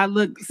chart. I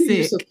look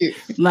sick. So cute.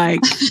 No.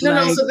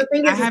 So the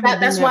thing is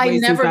that's why I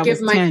never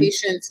give my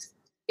patients.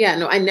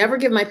 I never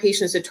give my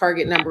patients a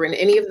target number, and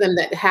any of them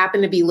that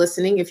happen to be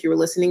listening, if you're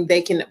listening,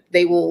 they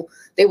will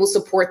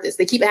support this.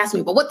 They keep asking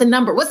me, but what's the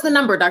number? What's the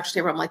number, Dr.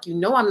 Stanford? I'm like, I'm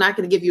not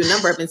going to give you a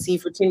number. I've been seeing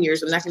for 10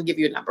 years. I'm not going to give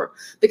you a number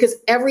because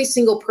every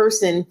single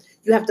person,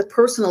 you have to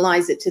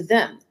personalize it to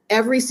them.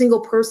 Every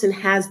single person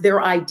has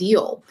their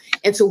ideal.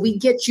 And so we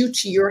get you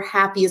to your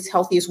happiest,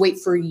 healthiest weight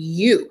for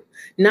you.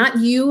 not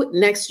you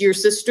next to your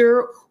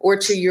sister or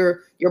to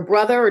your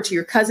brother or to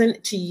your cousin,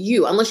 to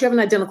you. Unless you have an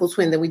identical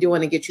twin, then we do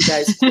want to get you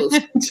guys close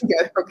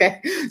together.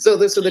 Okay. So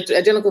the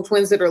identical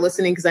twins that are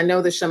listening, because I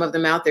know there's some of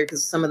them out there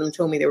because some of them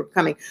told me they were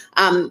coming.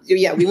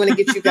 Yeah, we want to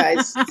get you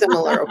guys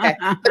similar. Okay.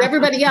 But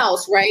everybody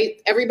else,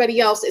 right? Everybody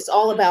else, it's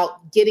all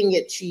about getting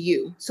it to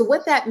you. So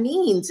what that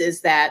means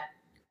is that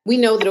we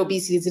know that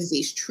obesity is a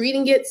disease.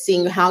 Treating it,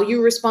 seeing how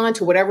you respond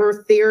to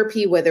whatever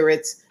therapy, whether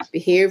it's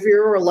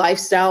behavior or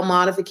lifestyle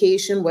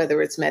modification,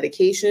 whether it's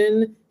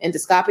medication,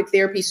 endoscopic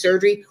therapy,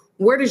 surgery,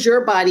 where does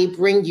your body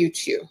bring you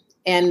to?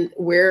 And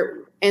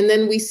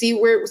then we see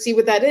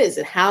what that is.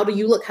 And how do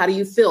you look? How do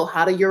you feel?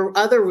 How do your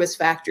other risk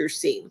factors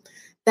seem?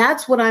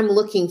 That's what I'm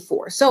looking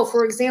for. So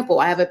for example,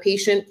 I have a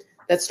patient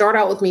that started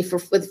out with me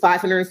with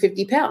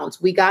 550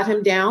 pounds. We got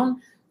him down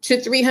to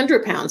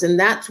 300 pounds. And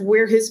that's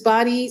where his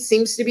body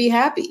seems to be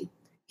happy.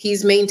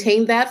 He's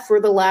maintained that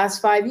for the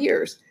last 5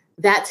 years.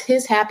 That's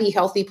his happy,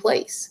 healthy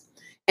place.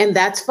 And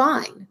that's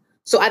fine.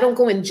 So I don't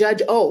go and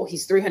judge, oh,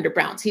 he's 300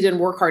 pounds. He didn't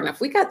work hard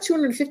enough. We got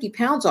 250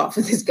 pounds off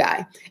of this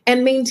guy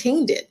and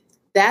maintained it.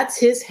 That's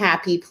his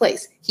happy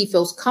place. He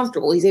feels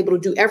comfortable. He's able to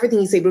do everything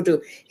he's able to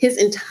do. His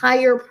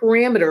entire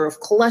parameter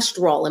of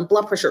cholesterol and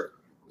blood pressure,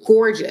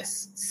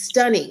 gorgeous,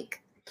 stunning.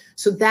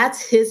 So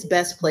that's his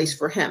best place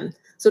for him.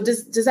 So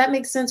does that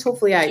make sense?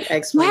 Hopefully I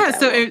explained that. Yeah,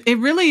 so well. It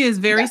really is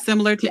very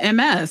similar to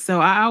MS.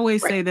 So I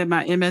always say that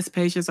my MS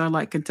patients are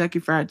like Kentucky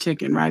Fried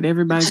Chicken, right?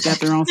 Everybody's got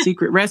their own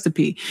secret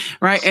recipe,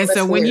 right? And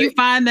so when you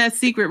find that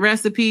secret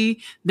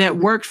recipe that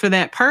worked for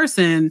that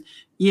person,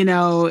 you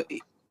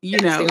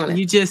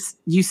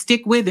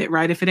stick with it,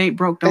 right? If it ain't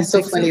broke, don't fix it.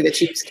 That's so funny that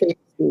you just can't.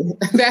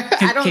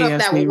 I don't know if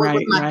that would work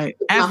with my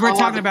as we're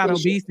talking about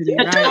obesity,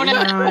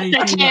 right?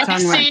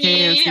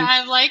 KFC,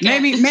 I like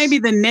it. Maybe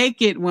the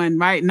naked one,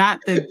 right? Not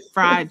the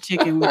fried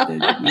chicken with the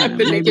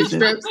naked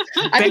strips.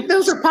 I think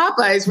those are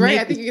Popeyes, right?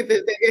 I think you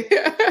get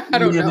the I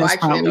don't know.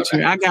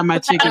 I got my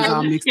chickens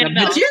all mixed up,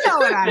 but you know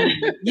what I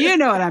mean. You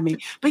know what I mean.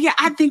 But yeah,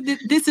 I think that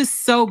this is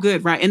so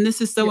good, right? And this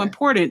is so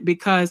important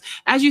because,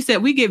 as you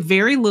said, we get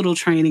very little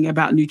training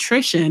about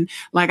nutrition.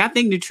 Like I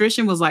think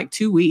nutrition was like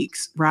 2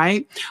 weeks,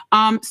 right?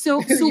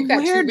 So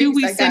where do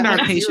we send our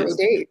patients?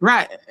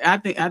 Right. I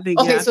think.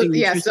 Okay. So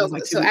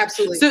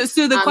absolutely.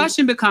 So the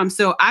question becomes,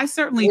 so I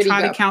certainly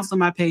try to counsel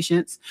my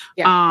patients.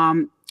 So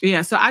I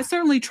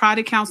certainly try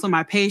to counsel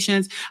my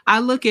patients. I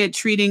look at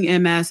treating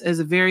MS as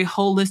a very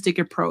holistic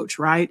approach,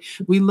 right?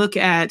 We look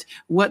at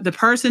what the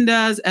person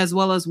does as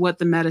well as what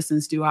the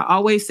medicines do. I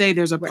always say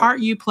there's a part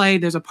you play,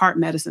 there's a part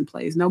medicine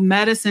plays. No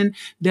medicine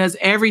does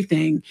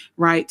everything,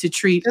 right, to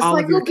treat all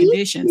of your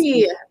conditions.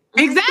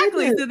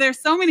 Exactly. So there's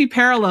so many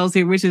parallels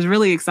here, which is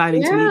really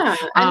exciting to me.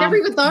 I never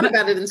even thought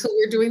about it until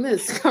we were doing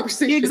this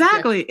conversation.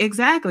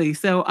 Exactly.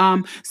 So,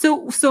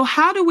 so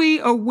how do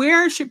we, or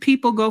where should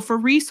people go for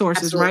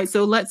resources, right?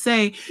 So let's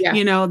say,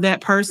 that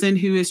person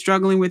who is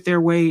struggling with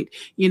their weight,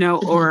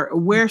 or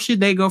where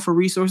should they go for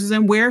resources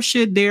and where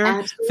should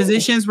their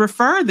physicians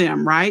refer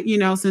them, right?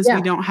 Since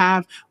we don't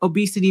have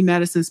obesity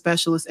medicine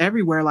specialists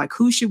everywhere, like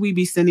who should we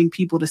be sending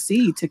people to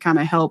see to kind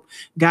of help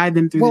guide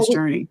them through this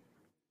journey?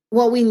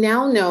 Well, we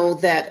now know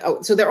that,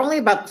 so there are only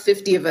about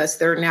 50 of us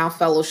that are now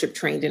fellowship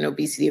trained in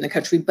obesity in the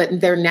country,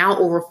 but there are now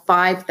over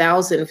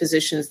 5,000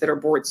 physicians that are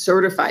board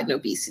certified in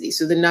obesity.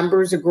 So the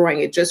numbers are growing.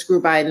 It just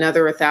grew by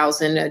another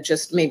 1,000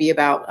 just maybe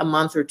about a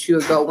month or two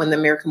ago when the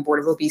American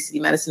Board of Obesity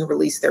Medicine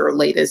released their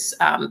latest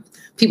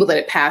people that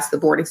had passed the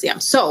board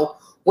exam. So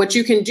what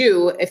you can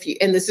do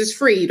and this is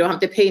free, you don't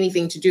have to pay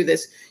anything to do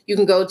this. You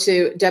can go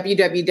to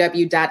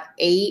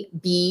www.abom,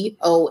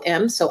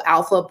 so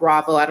Alpha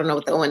Bravo. I don't know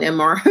what the O and M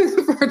are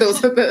for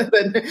those of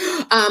and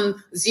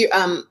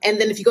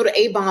then if you go to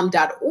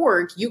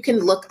abom.org, you can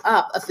look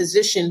up a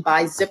physician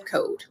by zip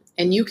code.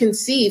 And you can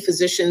see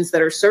physicians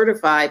that are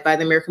certified by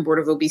the American Board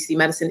of Obesity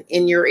Medicine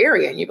in your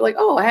area. And you'd be like,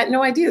 oh, I had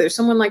no idea. There's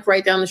someone like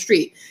right down the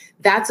street.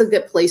 That's a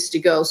good place to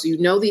go. So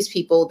these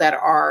people that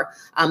are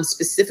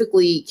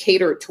specifically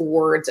catered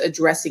towards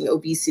addressing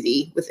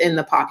obesity within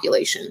the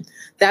population.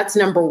 That's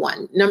number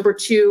one. Number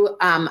two,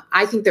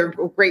 I think they're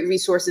great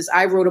resources.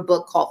 I wrote a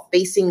book called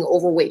Facing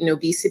Overweight and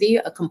Obesity,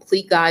 a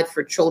complete guide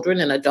for children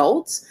and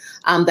adults.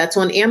 That's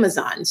on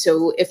Amazon.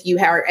 So if you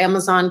have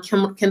Amazon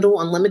Kindle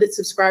Unlimited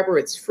subscriber,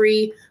 it's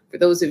free. For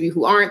those of you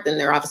who aren't, then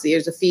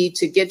there's a fee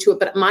to get to it.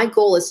 But my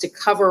goal is to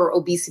cover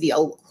obesity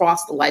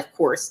across the life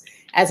course.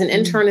 As an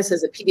internist,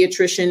 as a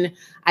pediatrician,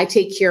 I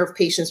take care of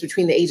patients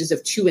between the ages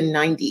of 2 and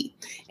 90.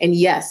 And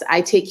yes, I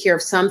take care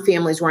of some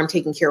families where I'm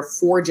taking care of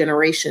 4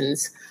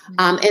 generations.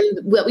 And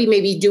what we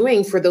may be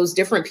doing for those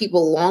different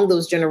people along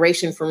those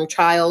generations, from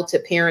child to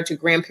parent to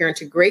grandparent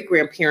to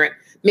great-grandparent,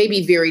 may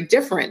be very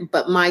different,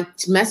 but my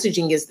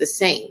messaging is the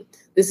same.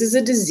 This is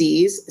a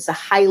disease. It's a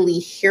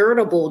highly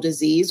heritable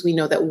disease. We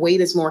know that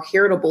weight is more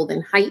heritable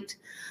than height,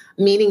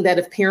 meaning that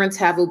if parents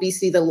have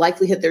obesity, the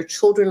likelihood their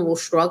children will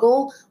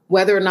struggle.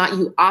 Whether or not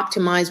you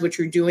optimize what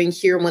you're doing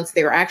here once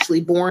they're actually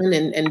born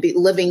and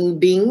living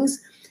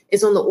beings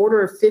is on the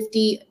order of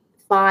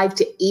 55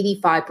 to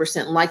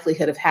 85%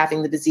 likelihood of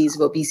having the disease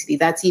of obesity.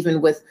 That's even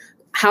with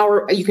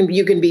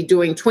you can be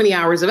doing 20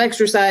 hours of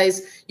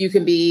exercise. You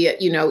can be,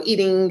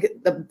 eating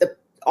the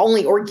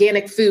only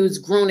organic foods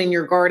grown in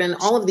your garden,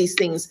 all of these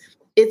things.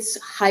 It's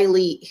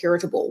highly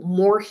heritable,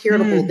 more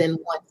heritable than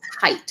one's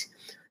height.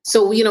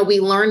 So, we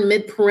learn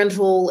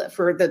mid-parental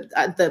for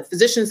the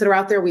physicians that are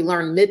out there, we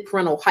learn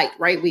mid-parental height,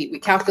 right? We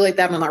calculate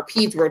that on our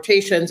peds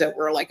rotations and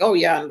we're like, oh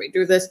yeah, and we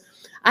do this.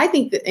 I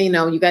think that,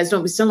 you guys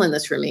don't be stealing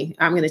this from me.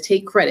 I'm going to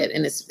take credit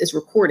and it's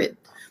recorded.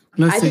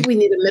 I think we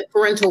need a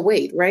mid-parental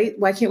weight, right?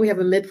 Why can't we have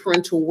a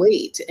mid-parental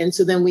weight? And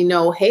so then we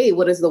know, hey,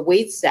 what is the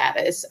weight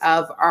status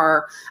of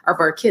our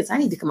kids? I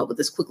need to come up with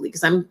this quickly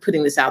because I'm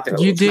putting this out there.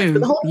 You do.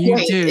 But the whole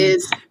point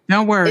is,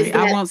 don't worry,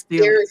 I won't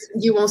steal it.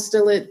 You won't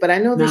steal it, but I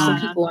know there's some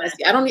people.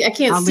 I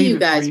can't see you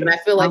guys, but I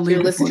feel like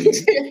you're listening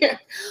to it.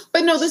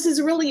 But no, this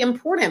is really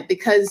important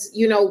because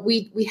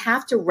we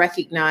have to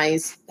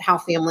recognize how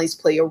families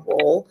play a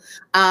role,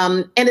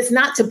 and it's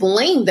not to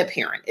blame the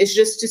parent. It's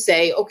just to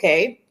say,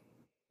 okay,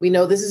 we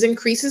know this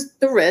increases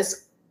the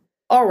risk.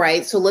 All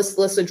right, so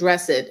let's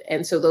address it.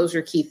 And so those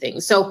are key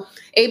things. So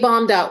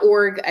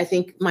abom.org, I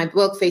think my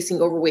book, Facing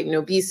Overweight and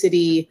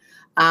Obesity,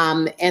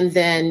 and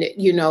then,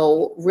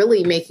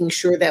 really making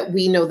sure that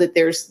we know that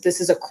this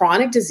is a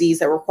chronic disease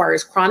that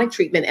requires chronic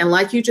treatment. And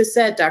like you just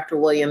said, Dr.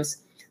 Williams,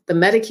 the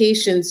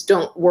medications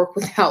don't work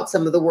without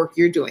some of the work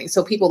you're doing.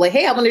 So people like,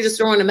 hey, I want to just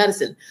throw in a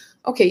medicine.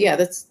 Okay,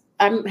 yeah,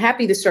 I'm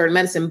happy to start a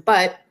medicine,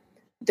 but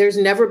there's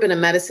never been a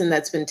medicine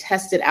that's been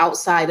tested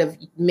outside of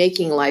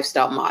making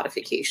lifestyle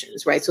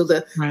modifications, right? So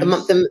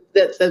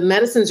the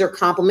medicines are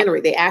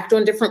complementary. They act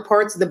on different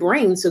parts of the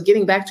brain. So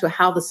getting back to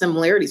how the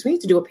similarities, we need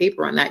to do a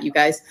paper on that, you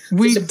guys.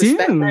 We do.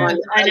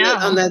 I know.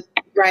 On the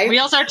right.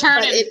 Wheels are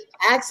turning. But it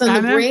acts on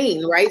the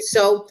brain, right?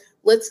 So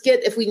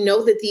if we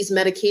know that these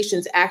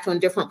medications act on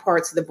different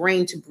parts of the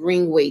brain to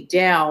bring weight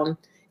down,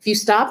 if you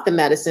stop the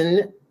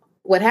medicine,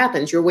 what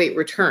happens? Your weight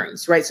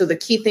returns, right? So the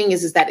key thing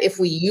is that if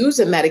we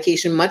use a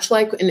medication, much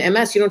like in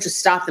MS, you don't just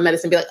stop the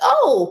medicine and be like,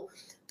 oh,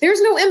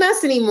 there's no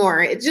MS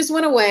anymore. It just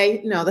went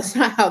away. No, that's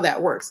not how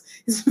that works.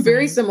 It's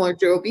very similar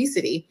to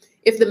obesity.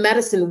 If the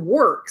medicine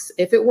works,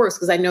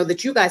 because I know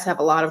that you guys have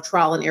a lot of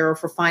trial and error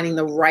for finding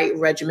the right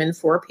regimen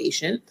for a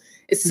patient.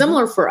 It's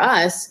similar for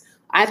us.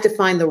 I have to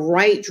find the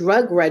right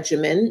drug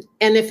regimen.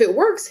 And if it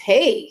works,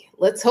 hey,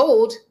 let's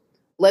hold.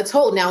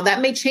 Now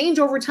that may change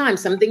over time.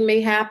 Something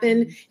may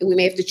happen and we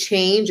may have to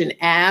change and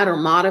add or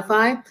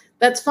modify.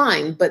 That's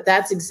fine. But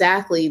that's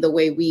exactly the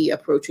way we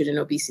approach it in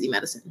obesity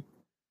medicine.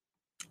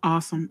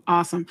 Awesome.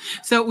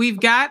 So we've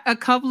got a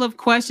couple of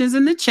questions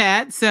in the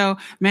chat. So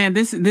man,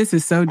 this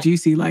is so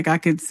juicy. Like I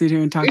could sit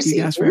here and talk to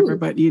you guys forever,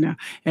 but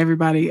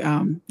everybody,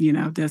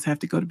 does have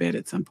to go to bed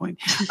at some point.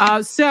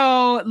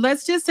 So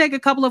let's just take a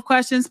couple of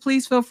questions.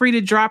 Please feel free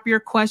to drop your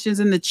questions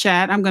in the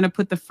chat. I'm going to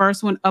put the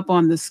first one up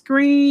on the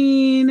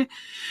screen.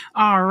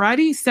 All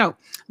righty. So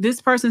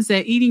this person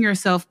said, eating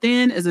yourself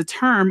thin is a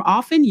term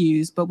often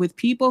used, but with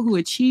people who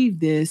achieve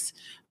this,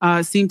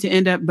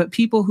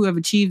 people who have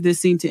achieved this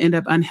seem to end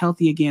up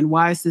unhealthy again.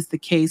 Why is this the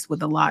case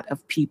with a lot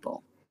of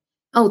people?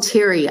 Oh,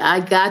 Terry, I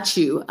got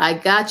you.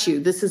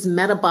 This is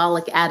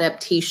metabolic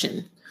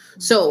adaptation.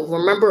 So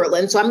remember,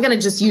 and so I'm going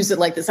to just use it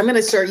like this. I'm going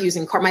to start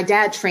using my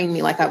dad trained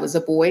me like I was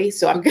a boy.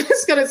 So I'm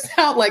just going to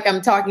sound like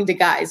I'm talking to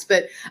guys,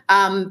 but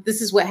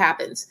this is what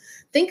happens.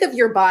 Think of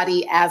your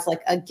body as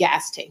like a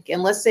gas tank.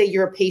 And let's say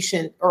you're a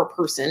patient or a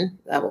person,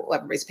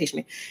 everybody's a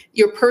patient,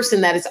 you're a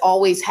person that has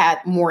always had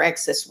more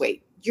excess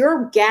weight.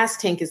 Your gas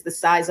tank is the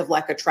size of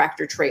like a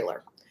tractor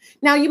trailer.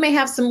 Now you may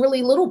have some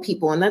really little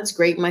people and that's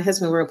great. My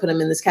husband, we're gonna put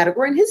him in this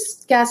category and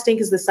his gas tank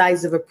is the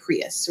size of a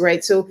Prius,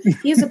 right? So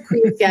he has a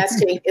Prius gas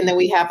tank and then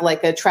we have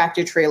like a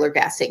tractor trailer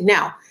gas tank.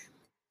 Now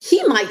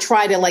he might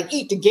try to like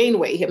eat to gain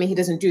weight. I mean, he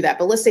doesn't do that,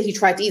 but let's say he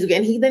tried to eat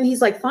again.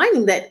 He's like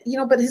finding that,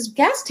 but his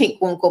gas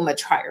tank won't go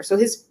much higher. So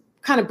his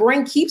kind of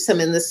brain keeps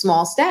him in this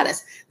small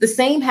status. The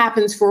same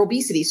happens for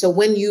obesity. So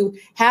when you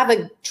have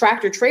a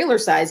tractor trailer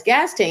size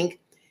gas tank,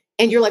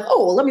 and you're like,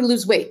 oh, well, let me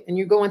lose weight. And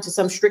you go into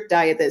some strict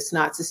diet that's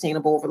not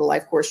sustainable over the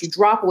life course. You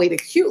drop weight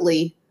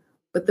acutely,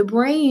 but the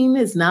brain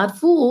is not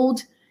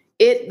fooled.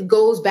 It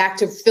goes back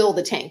to fill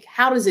the tank.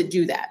 How does it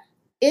do that?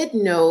 It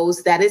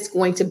knows that it's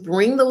going to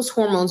bring those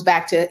hormones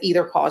back to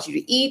either cause you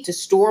to eat, to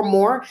store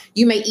more.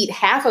 You may eat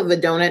half of a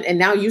donut and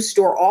now you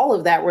store all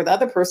of that where the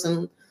other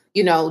person,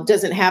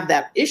 doesn't have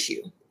that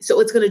issue. So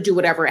it's going to do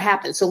whatever it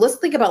happens. So let's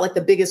think about like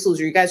The Biggest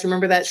Loser. You guys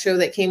remember that show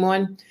that came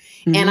on?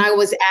 Mm-hmm. And I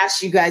always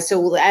ask you guys, so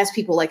we'll ask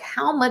people like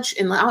how much,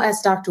 and I'll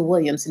ask Dr.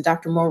 Williams and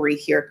Dr. Mowry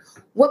here,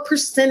 what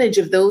percentage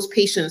of those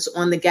patients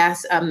on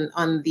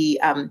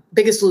the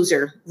Biggest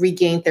Loser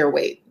regained their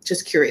weight?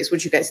 Just curious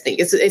what you guys think.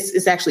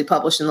 It's actually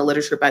published in the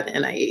literature by the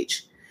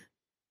NIH.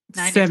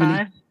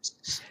 95.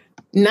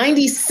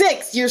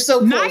 96. You're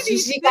so close.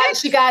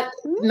 She got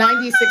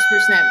 96%.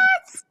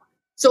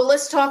 So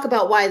let's talk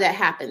about why that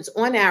happens.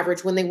 On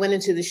average, when they went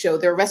into the show,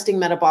 their resting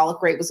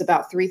metabolic rate was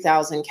about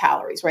 3,000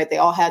 calories, right? They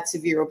all had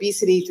severe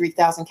obesity,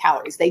 3,000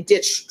 calories. They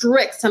did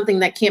strict, something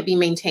that can't be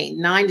maintained,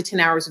 9 to 10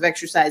 hours of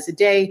exercise a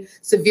day,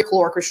 severe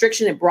caloric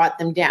restriction. It brought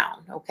them down,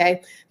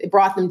 okay? It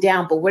brought them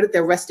down, but what did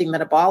their resting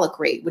metabolic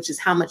rate, which is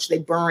how much they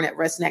burn at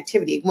rest and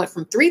activity? It went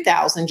from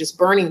 3,000, just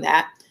burning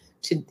that,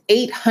 to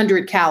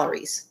 800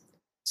 calories.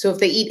 So if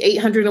they eat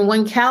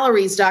 801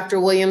 calories, Dr.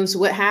 Williams,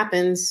 what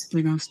happens?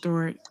 They're going to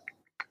store it.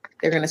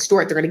 They're going to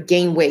store it. They're going to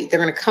gain weight. They're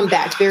going to come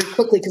back very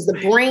quickly because the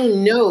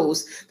brain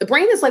knows. The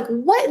brain is like,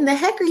 what in the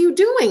heck are you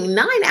doing?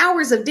 9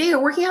 hours a day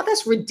of working out?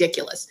 That's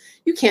ridiculous.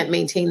 You can't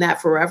maintain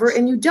that forever,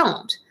 and you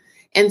don't.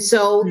 And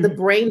so the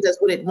brain does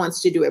what it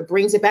wants to do. It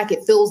brings it back.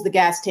 It fills the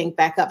gas tank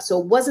back up. So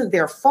it wasn't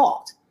their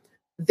fault.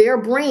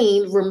 Their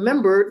brain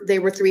remembered they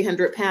were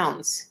 300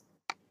 pounds.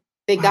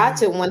 They got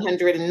to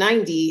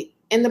 190.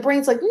 And the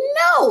brain's like,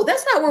 no,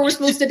 that's not where we're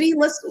supposed to be.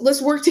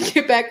 Let's work to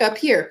get back up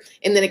here.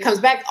 And then it comes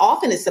back.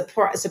 Often it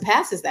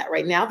surpasses that.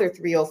 Right now, they're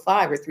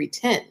 305 or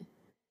 310.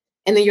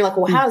 And then you're like,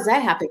 well, how does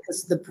that happen?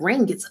 Because the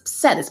brain gets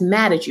upset. It's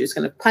mad at you. It's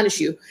going to punish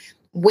you.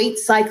 Weight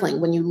cycling.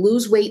 When you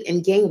lose weight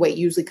and gain weight,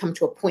 you usually come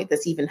to a point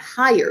that's even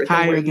higher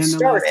than where you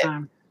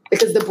started.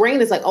 Because the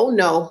brain is like, oh,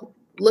 no,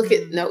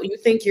 you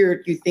think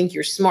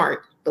you're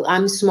smart. But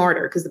I'm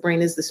smarter because the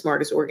brain is the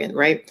smartest organ,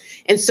 right?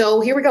 And so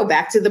here we go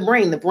back to the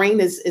brain. The brain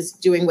is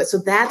doing so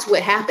that's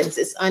what happens.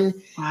 It's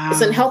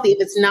unhealthy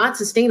if it's not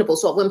sustainable.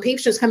 So when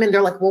patients come in,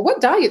 they're like, well,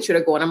 what diet should I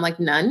go on? I'm like,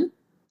 none.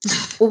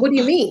 Well, what do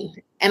you mean?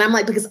 And I'm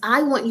like, because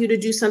I want you to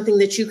do something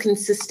that you can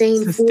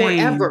sustain.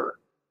 Forever.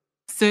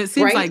 So it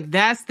seems like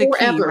that's the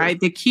key, right?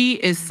 The key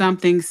is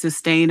something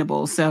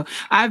sustainable. So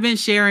I've been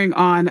sharing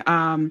on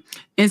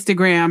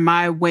Instagram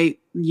my weight,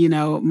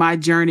 my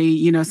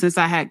journey, since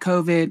I had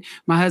COVID.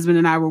 My husband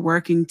and I were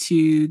working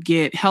to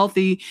get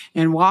healthy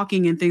and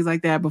walking and things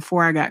like that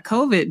before I got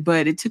COVID.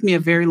 But it took me a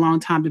very long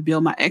time to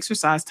build my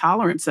exercise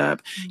tolerance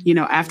up,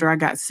 after I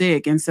got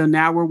sick. And so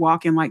now we're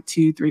walking like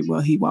 2-3.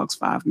 Well, he walks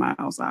 5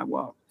 miles. I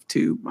walk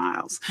 2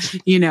 miles,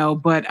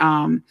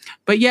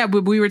 but yeah,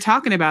 but we were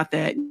talking about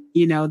that,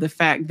 the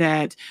fact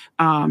that,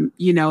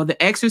 the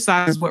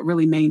exercise is what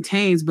really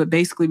maintains, but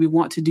basically we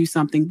want to do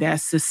something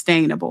that's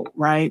sustainable,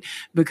 right?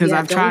 Because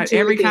I've tried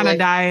every kind of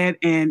diet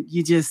and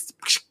you just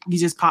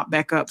pop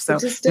back up. So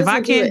if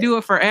I can't do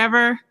it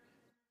forever,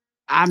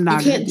 I'm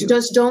not. You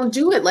can't don't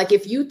do it. Like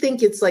if you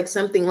think it's like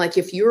something like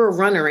if you're a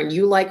runner and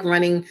you like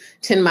running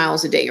 10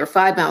 miles a day or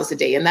 5 miles a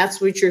day, and that's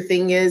what your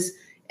thing is,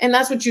 and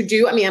that's what you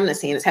do. I mean, I'm not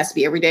saying it has to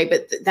be every day,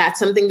 but that's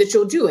something that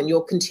you'll do and you'll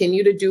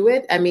continue to do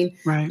it. I mean,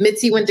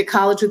 Mitzi went to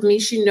college with me.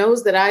 She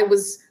knows that I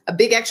was a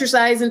big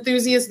exercise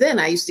enthusiast then.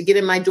 I used to get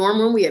in my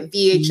dorm room. We had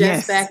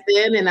VHS back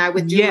then, and I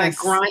would do my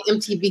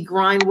MTV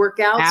grind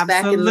workouts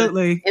back in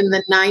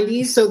the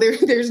 90s. So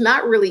there's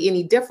not really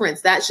any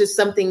difference. That's just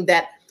something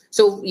that,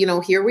 so,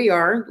 here we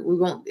are. We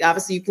won't,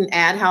 obviously you can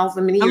add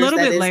however many years a little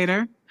bit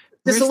later.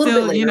 Just a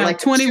little bit later, like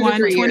 21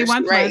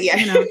 plus, right? Yeah.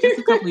 Just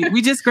a couple years.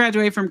 We just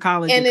graduated from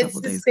college and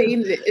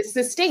it's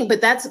sustained, but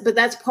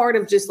that's part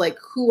of just like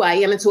who I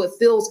am. And so it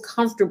feels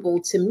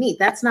comfortable to me.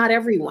 That's not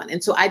everyone.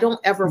 And so I don't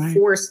ever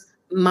force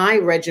my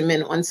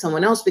regimen on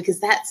someone else because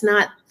that's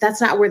not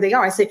where they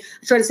are. I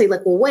try to say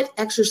like, well, what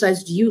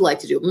exercise do you like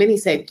to do? Many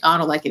say, oh, I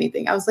don't like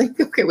anything. I was like,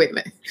 okay, wait a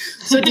minute.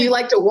 So do you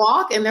like to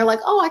walk? And they're like,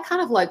 oh, I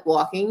kind of like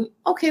walking.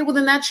 Okay, well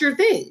then that's your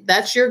thing.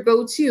 That's your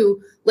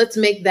go-to. Let's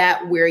make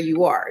that where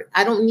you are.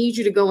 I don't need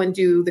you to go and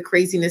do the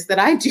craziness that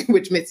I do,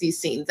 which Mitzi's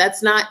seen.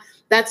 That's not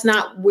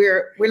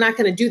where we're not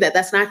going to do that.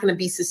 That's not going to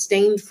be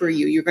sustained for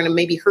you. You're going to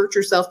maybe hurt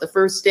yourself the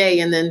first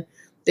day and then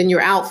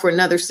you're out for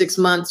another 6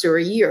 months or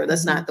a year.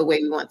 That's not the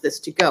way we want this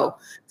to go.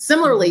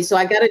 Similarly, so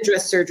I got to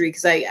address surgery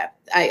because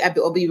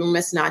I'll be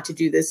remiss not to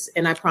do this.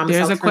 And I promise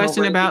there's a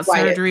question about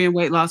surgery and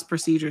weight loss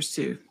procedures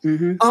too.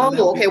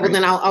 Okay. Well,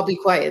 then I'll be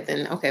quiet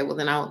then. Okay. Well,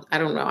 then I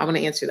don't know. I want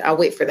to answer that. I'll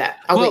wait for that.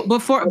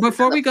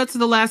 Before we go to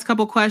the last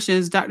couple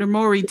questions, Dr.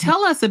 Mori,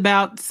 tell us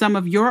about some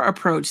of your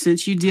approach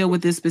since you deal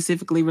with this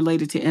specifically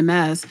related to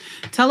MS.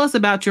 Tell us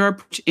about your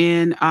approach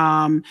in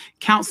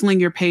counseling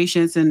your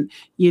patients and,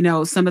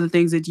 some of the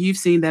things that you've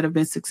seen that have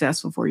been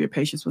successful for your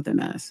patients with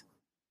MS.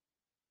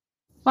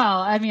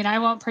 Well, I mean, I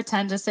won't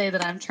pretend to say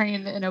that I'm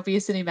trained in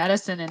obesity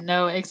medicine and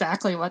know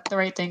exactly what the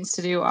right things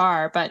to do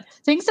are. But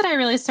things that I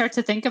really start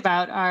to think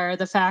about are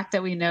the fact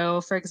that we know,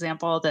 for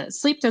example, that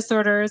sleep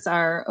disorders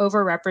are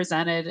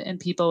overrepresented in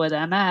people with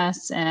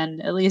MS.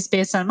 And at least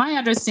based on my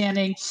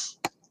understanding,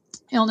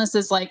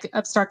 illnesses like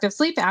obstructive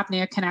sleep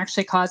apnea can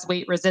actually cause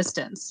weight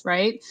resistance,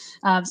 right?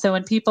 So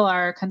when people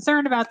are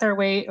concerned about their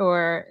weight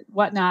or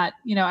whatnot,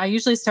 I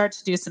usually start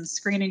to do some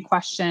screening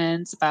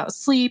questions about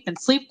sleep and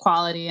sleep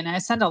quality. And I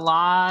send a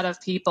lot of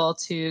people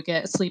to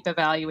get sleep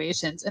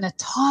evaluations. And a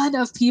ton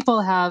of people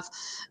have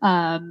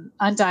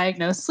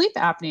undiagnosed sleep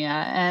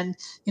apnea. And,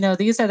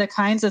 these are the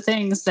kinds of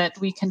things that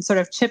we can sort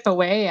of chip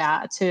away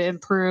at to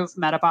improve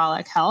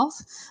metabolic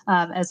health,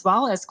 as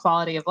well as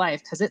quality of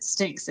life, because it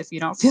stinks if you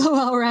don't feel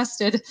well rested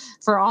expected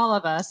for all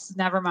of us,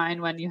 never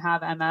mind when you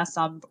have MS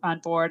on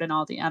board and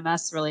all the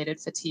MS related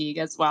fatigue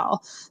as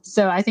well.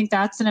 So I think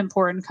that's an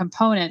important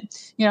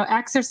component.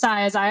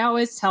 Exercise, I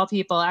always tell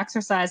people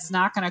exercise is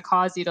not going to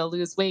cause you to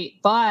lose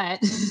weight, but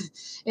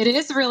it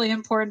is really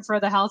important for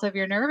the health of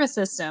your nervous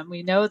system.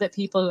 We know that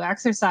people who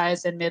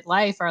exercise in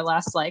midlife are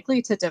less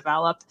likely to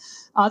develop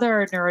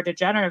other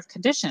neurodegenerative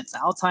conditions,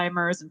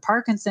 Alzheimer's and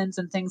Parkinson's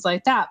and things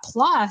like that.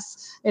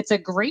 Plus, it's a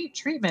great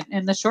treatment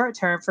in the short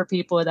term for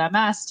people with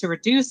MS to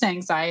reduce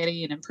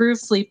anxiety and improve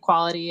sleep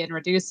quality and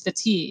reduce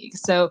fatigue.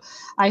 So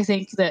I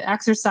think that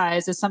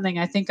exercise is something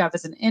I think of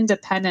as an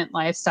independent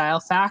lifestyle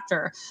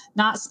factor,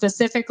 not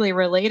specifically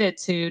related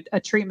to a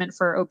treatment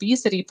for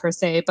obesity per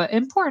se, but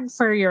important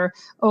for your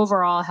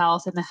overall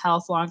health and the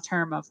health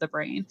long-term of the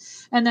brain.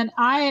 And then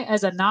I,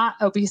 as a not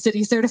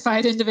obesity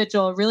certified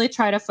individual, really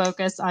try to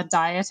focus on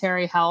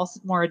dietary health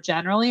more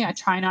generally. I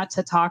try not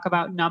to talk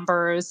about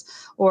numbers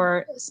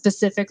or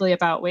specifically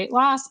about weight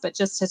loss, but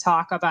just to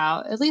talk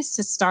about, at least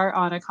to start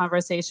on a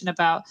conversation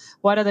about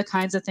what are the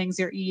kinds of things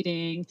you're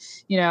eating.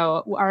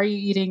 Are you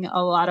eating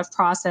a lot of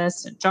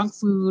processed and junk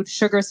food,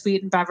 sugar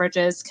sweetened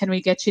beverages? Can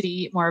we get you to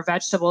eat more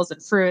vegetables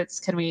and fruits?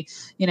 Can we,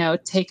 do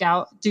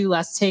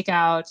less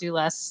takeout, do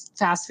less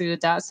fast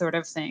food, that sort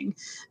of thing.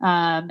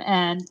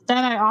 And then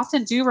I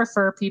often do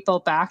refer people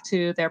back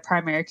to their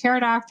primary care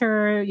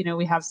doctor.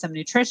 We have some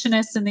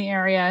nutritionists in the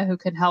area who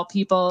can help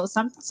people.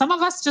 Some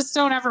of us just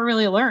don't ever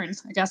really learn,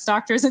 I guess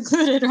doctors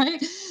included,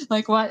 right?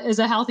 Like what is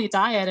a healthy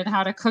diet and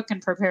how to cook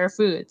and prepare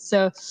food.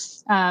 So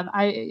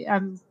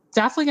I'm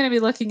definitely going to be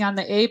looking on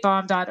the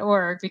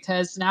abomb.org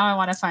because now I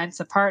want to find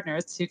some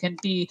partners who can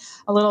be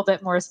a little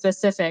bit more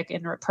specific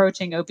in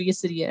approaching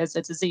obesity as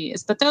a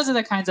disease. But those are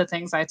the kinds of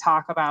things I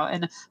talk about.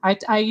 And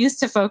I used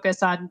to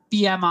focus on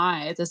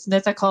BMI, this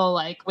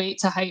mythical weight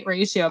to height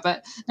ratio,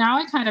 but now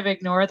I kind of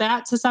ignore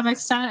that to some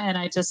extent. And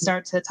I just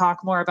start to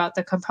talk more about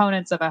the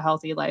components of a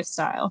healthy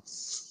lifestyle.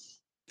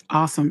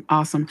 Awesome.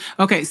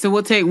 Okay, so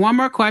we'll take one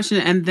more question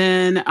and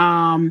then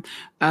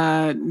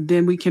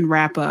we can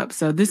wrap up.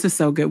 So this is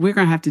so good. We're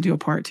gonna have to do a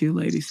part 2,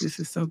 ladies. This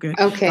is so good.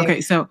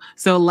 Okay. So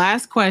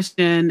last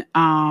question.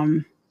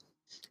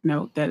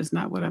 No, that is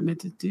not what I meant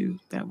to do.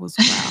 That was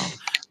wow.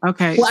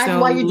 Okay.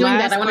 Well, while you're doing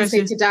that, I want to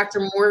say to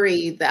Dr.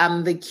 Mori,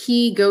 the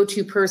key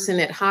go-to person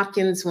at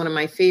Hopkins, one of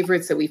my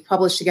favorites that we've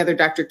published together,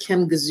 Dr.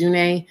 Kim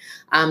Gudzune,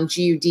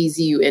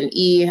 Gudzune,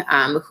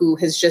 who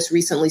has just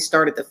recently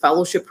started the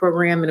fellowship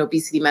program in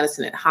obesity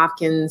medicine at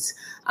Hopkins.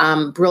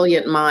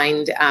 Brilliant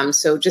mind.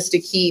 So just a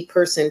key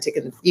person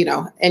to,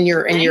 in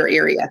your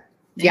area.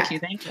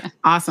 Thank you.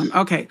 Awesome.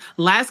 Okay.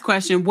 Last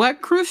question.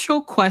 What crucial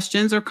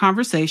questions or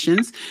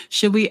conversations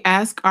should we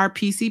ask our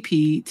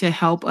PCP to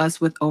help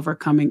us with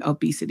overcoming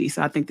obesity?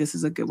 So I think this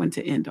is a good one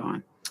to end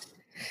on.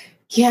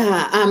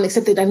 Yeah.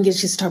 Except that I didn't get a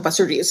chance to talk about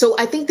surgery. So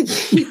I think the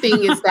key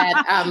thing is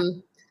that,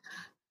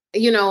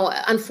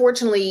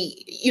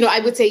 unfortunately, I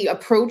would say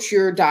approach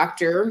your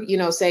doctor,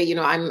 say,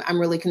 I'm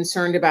really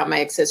concerned about my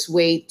excess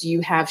weight. Do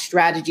you have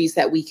strategies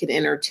that we could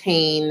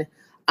entertain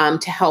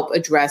to help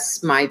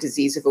address my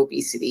disease of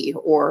obesity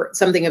or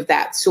something of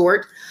that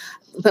sort?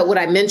 But what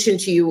I mentioned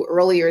to you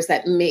earlier is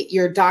that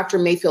your doctor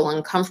may feel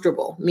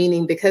uncomfortable,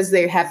 meaning because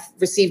they have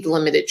received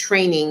limited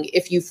training,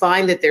 if you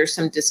find that there's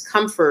some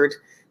discomfort,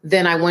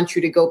 then I want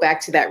you to go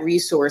back to that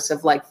resource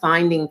of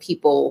finding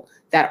people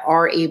that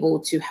are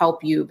able to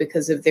help you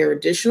because of their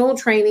additional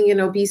training in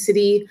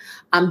obesity.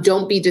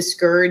 Don't be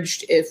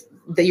discouraged if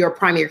your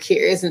primary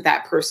care isn't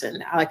that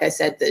person. Like I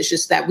said, it's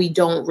just that we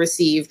don't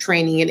receive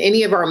training in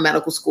any of our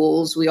medical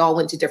schools. We all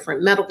went to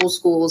different medical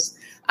schools.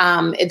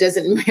 It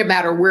doesn't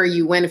matter where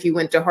you went. If you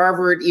went to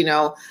Harvard,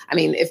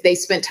 if they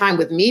spent time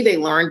with me, they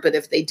learned. But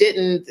if they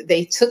didn't,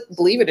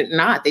 believe it or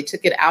not, they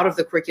took it out of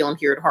the curriculum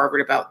here at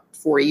Harvard about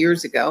 4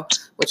 years ago,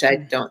 which I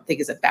don't think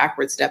is a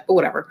backward step, but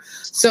whatever.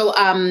 So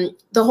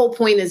the whole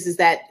point is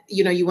that,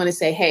 you want to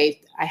say,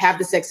 hey, I have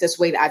this excess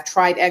weight. I've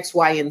tried X,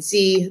 Y, and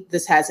Z.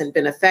 This hasn't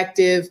been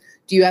effective.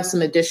 Do you have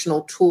some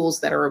additional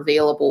tools that are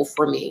available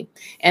for me?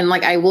 And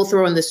I will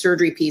throw in the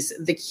surgery piece.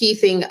 The key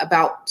thing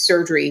about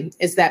surgery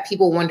is that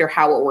people wonder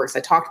how it works. I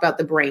talked about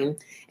the brain.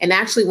 And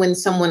actually, when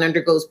someone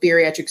undergoes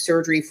bariatric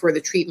surgery for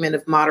the treatment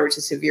of moderate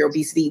to severe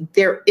obesity,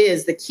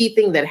 the key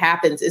thing that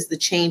happens is the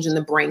change in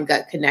the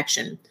brain-gut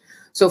connection.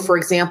 So for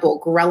example,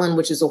 ghrelin,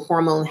 which is a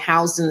hormone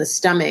housed in the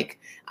stomach,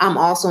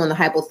 also in the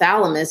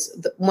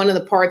hypothalamus, one of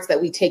the parts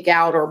that we take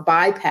out or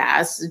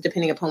bypass,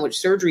 depending upon which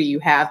surgery you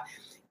have,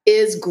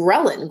 is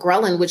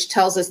ghrelin, which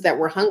tells us that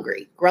we're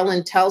hungry.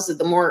 Ghrelin tells us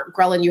the more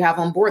ghrelin you have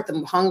on board, the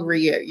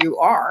hungrier you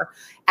are.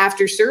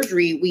 After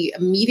surgery, we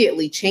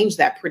immediately change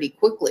that pretty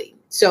quickly.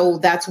 So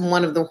that's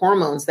one of the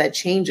hormones that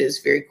changes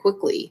very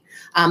quickly.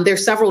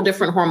 There's several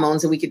different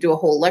hormones, and we could do a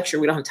whole lecture.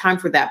 We don't have time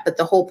for that. But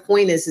the whole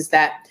point is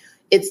that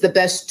it's the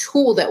best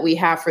tool that we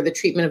have for the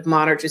treatment of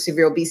moderate to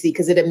severe obesity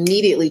because it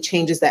immediately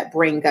changes that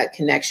brain-gut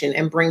connection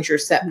and brings your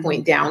set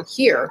point down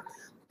here.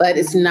 But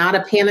it's not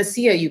a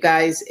panacea, you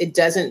guys. It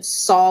doesn't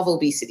solve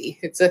obesity.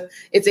 It's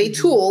a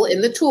tool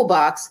in the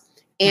toolbox,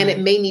 And it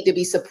may need to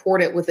be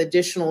supported with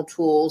additional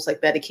tools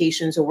like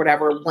medications or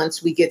whatever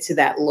once we get to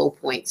that low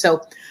point. So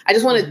I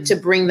just wanted to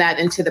bring that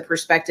into the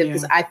perspective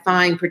because I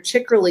find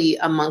particularly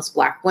amongst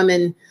Black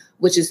women,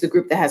 which is the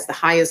group that has the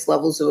highest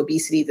levels of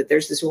obesity, that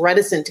there's this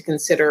reticence to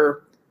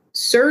consider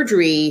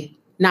surgery,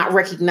 not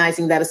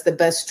recognizing that it's the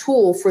best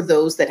tool for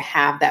those that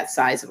have that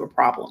size of a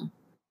problem.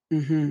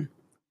 Mm-hmm.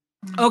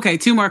 Okay,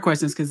 2 more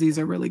questions because these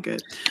are really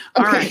good.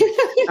 All right.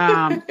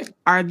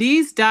 Are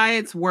these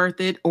diets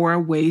worth it or a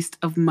waste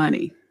of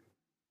money?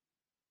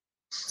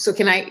 So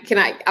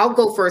I'll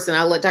go first and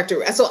I'll let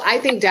Dr. So I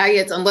think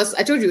diets, unless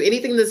I told you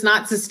anything that's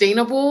not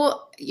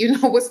sustainable,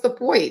 what's the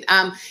point?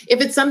 If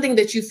it's something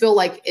that you feel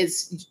like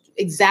is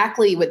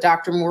exactly what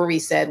Dr. Morey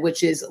said,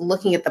 which is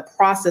looking at the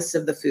process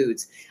of the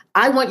foods.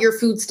 I want your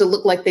foods to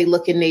look like they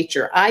look in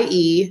nature,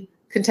 i.e.,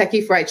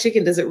 Kentucky Fried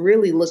Chicken doesn't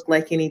really look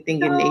like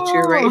anything in nature,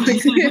 right?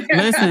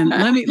 Listen,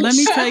 let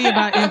me tell you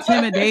about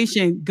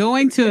intimidation.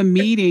 Going to a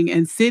meeting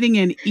and sitting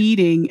and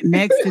eating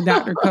next to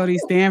Dr. Cody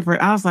Stanford,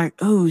 I was like,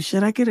 "Oh,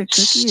 should I get a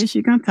cookie? Is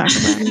she gonna talk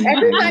about me?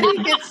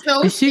 Everybody gets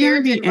so Is she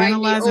gonna be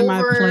analyzing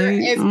my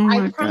plate? Oh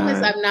my I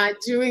promise I'm not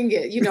doing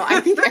it. I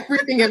think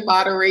everything in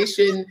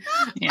moderation.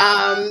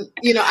 I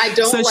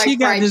don't like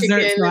fried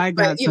chicken, so I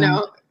got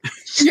some.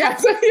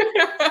 Yes.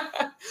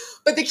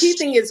 But the key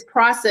thing is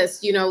process.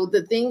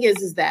 The thing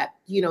is that,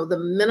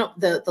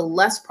 the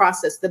less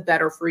processed, the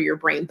better for your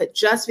brain. But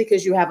just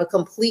because you have a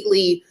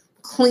completely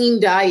clean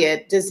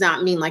diet does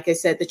not mean, like I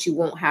said, that you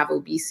won't have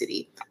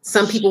obesity.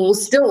 Some people will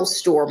still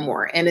store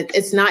more, and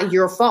it's not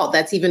your fault.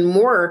 That's even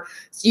more,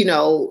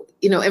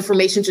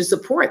 information to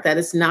support that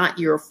it's not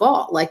your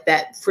fault. Like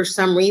that, for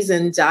some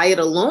reason, diet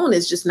alone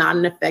is just not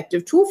an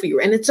effective tool for you.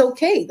 And it's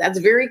okay. That's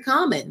very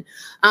common.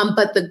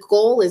 But the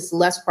goal is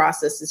less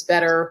processed is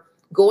better.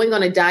 Going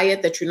on a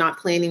diet that you're not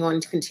planning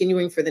on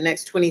continuing for the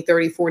next 20,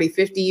 30, 40,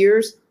 50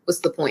 years, what's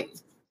the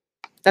point?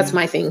 That's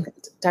my thing.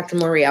 Dr.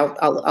 Morey,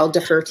 I'll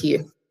defer to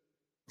you.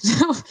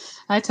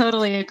 I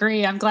totally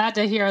agree. I'm glad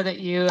to hear that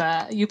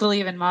you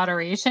believe in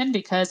moderation,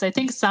 because I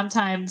think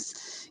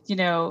sometimes,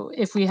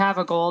 if we have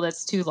a goal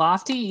that's too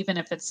lofty, even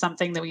if it's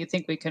something that we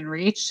think we can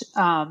reach,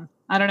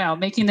 I don't know,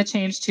 making the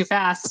change too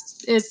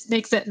fast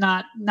makes it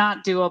not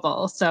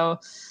doable. So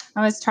I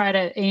always try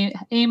to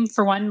aim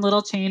for one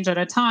little change at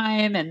a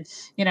time. And,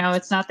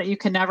 it's not that you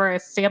can never,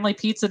 if family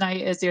pizza night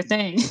is your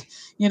thing,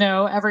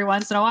 every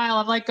once in a while,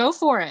 I'm like, go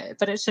for it.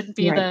 But it shouldn't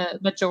be the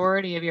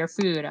majority of your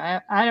food.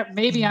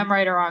 Maybe I'm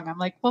right or wrong. I'm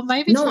like, well,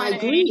 maybe try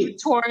to aim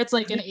towards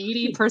like an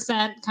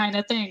 80% kind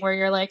of thing where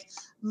you're like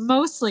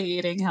mostly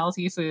eating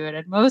healthy food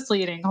and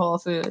mostly eating whole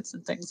foods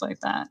and things like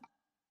that.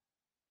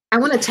 I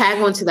want to tag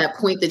on to that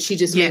point that she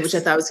just made, which I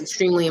thought was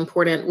extremely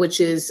important,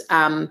 which is,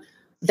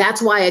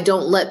 that's why I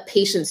don't let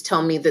patients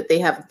tell me that they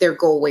have their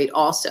goal weight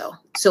also.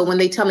 So when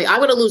they tell me I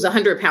want to lose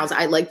 100 pounds,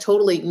 I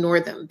totally ignore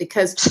them,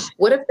 because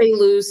what if they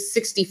lose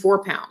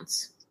 64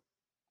 pounds?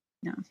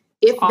 No.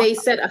 If they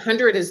set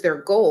 100 as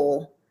their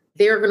goal,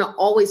 they're going to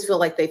always feel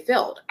like they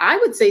failed. I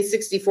would say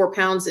 64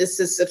 pounds is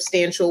a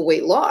substantial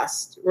weight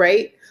loss,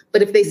 right?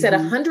 But if they set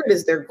 100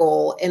 as their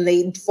goal and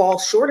they fall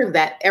short of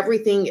that,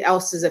 everything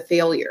else is a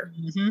failure.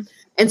 Mm-hmm.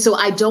 And so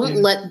I don't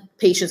let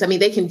patients,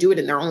 they can do it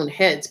in their own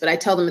heads, but I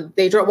tell them I'm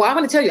going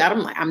to tell you,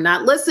 I'm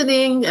not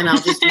listening, and I'll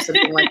just do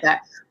something like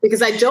that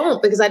because I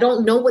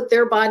don't know what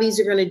their bodies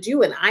are going to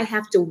do. And I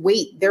have to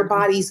wait. Their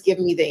bodies give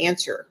me the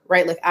answer,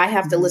 right? Like I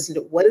have to listen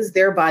to what is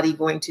their body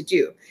going to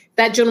do.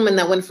 That gentleman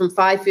that went from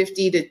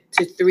 550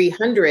 to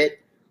 300,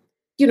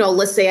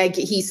 let's say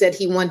he said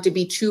he wanted to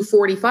be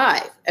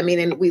 245.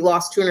 And we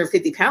lost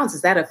 250 pounds.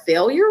 Is that a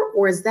failure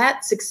or is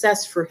that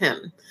success for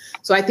him?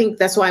 So I think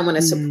that's why I want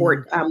to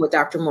support what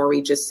Dr.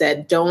 Morey just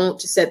said.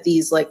 Don't set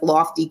these like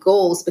lofty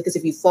goals, because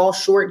if you fall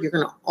short, you're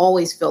going to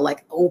always feel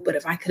like, oh, but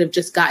if I could have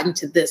just gotten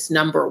to this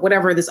number,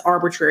 whatever this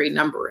arbitrary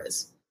number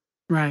is.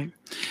 Right.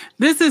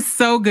 This is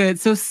so good.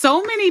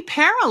 So many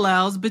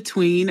parallels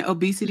between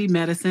obesity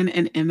medicine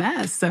and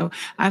MS. So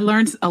I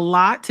learned a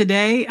lot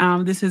today.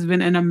 This has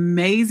been an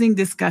amazing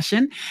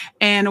discussion.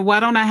 And why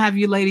don't I have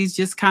you ladies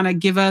just kind of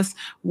give us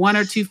 1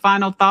 or 2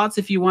 final thoughts,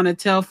 if you want to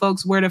tell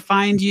folks where to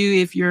find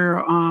you, if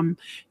you're,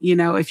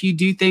 if you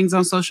do things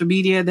on social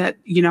media that,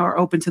 are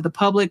open to the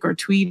public, or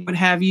tweet, what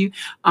have you,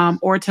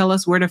 or tell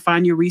us where to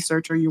find your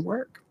research or your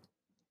work.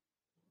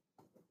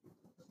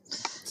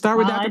 Start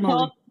with Dr.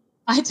 Morey.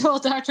 I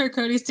told Dr.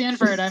 Cody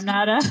Stanford I'm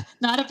not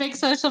a big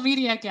social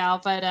media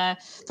gal, but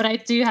I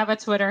do have a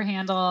Twitter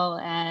handle,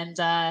 and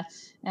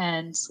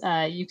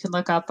you can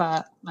look up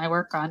my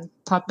work on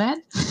PubMed.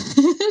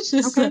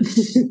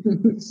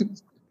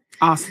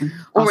 Awesome.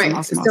 All right.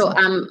 Awesome.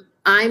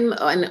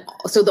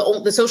 So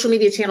the social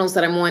media channels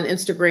that I'm on: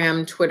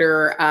 Instagram,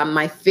 Twitter,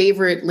 my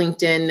favorite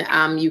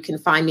LinkedIn. You can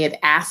find me at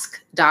Ask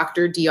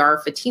Dr.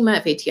 Dr. Fatima,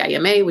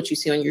 Fatima, which you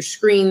see on your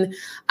screen.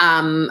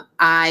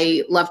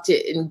 I love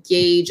to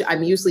engage.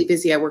 I'm usually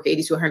busy. I work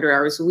 80 to 100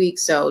 hours a week,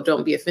 so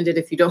don't be offended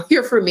if you don't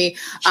hear from me.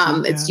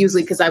 It's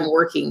usually because I'm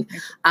working.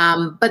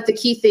 But the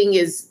key thing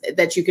is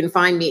that you can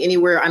find me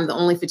anywhere. I'm the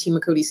only Fatima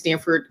Cody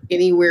Stanford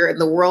anywhere in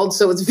the world,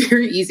 so it's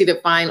very easy to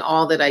find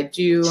all that I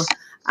do.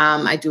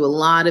 I do a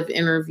lot of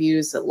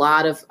interviews, a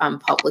lot of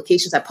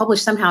publications. I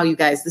published somehow, you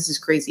guys, this is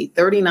crazy,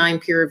 39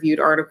 peer-reviewed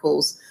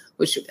articles,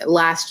 which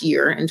last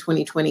year in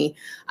 2020.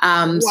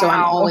 Wow. So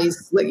I'm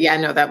always, yeah,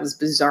 no, that was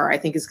bizarre. I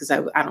think it's because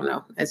I don't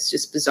know. It's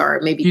just bizarre.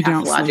 Maybe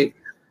pathologic.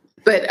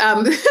 But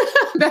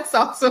that's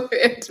also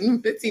it.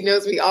 Mitzi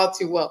knows me all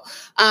too well.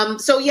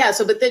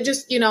 But then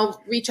just,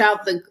 reach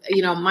out.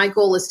 My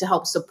goal is to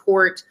help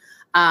support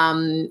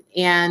and,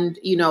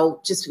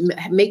 just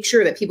make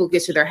sure that people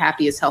get to their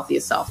happiest,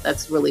 healthiest self.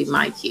 That's really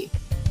my key.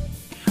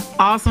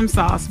 Awesome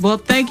sauce. Well,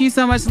 thank you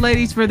so much,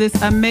 ladies, for this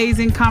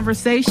amazing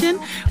conversation.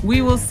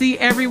 We will see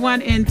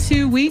everyone in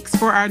 2 weeks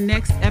for our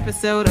next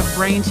episode of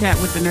Brain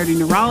Chat with the Nerdy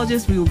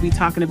Neurologist. We will be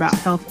talking about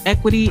health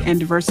equity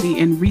and diversity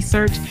in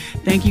research.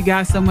 Thank you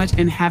guys so much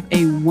and have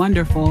a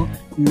wonderful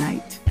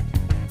night.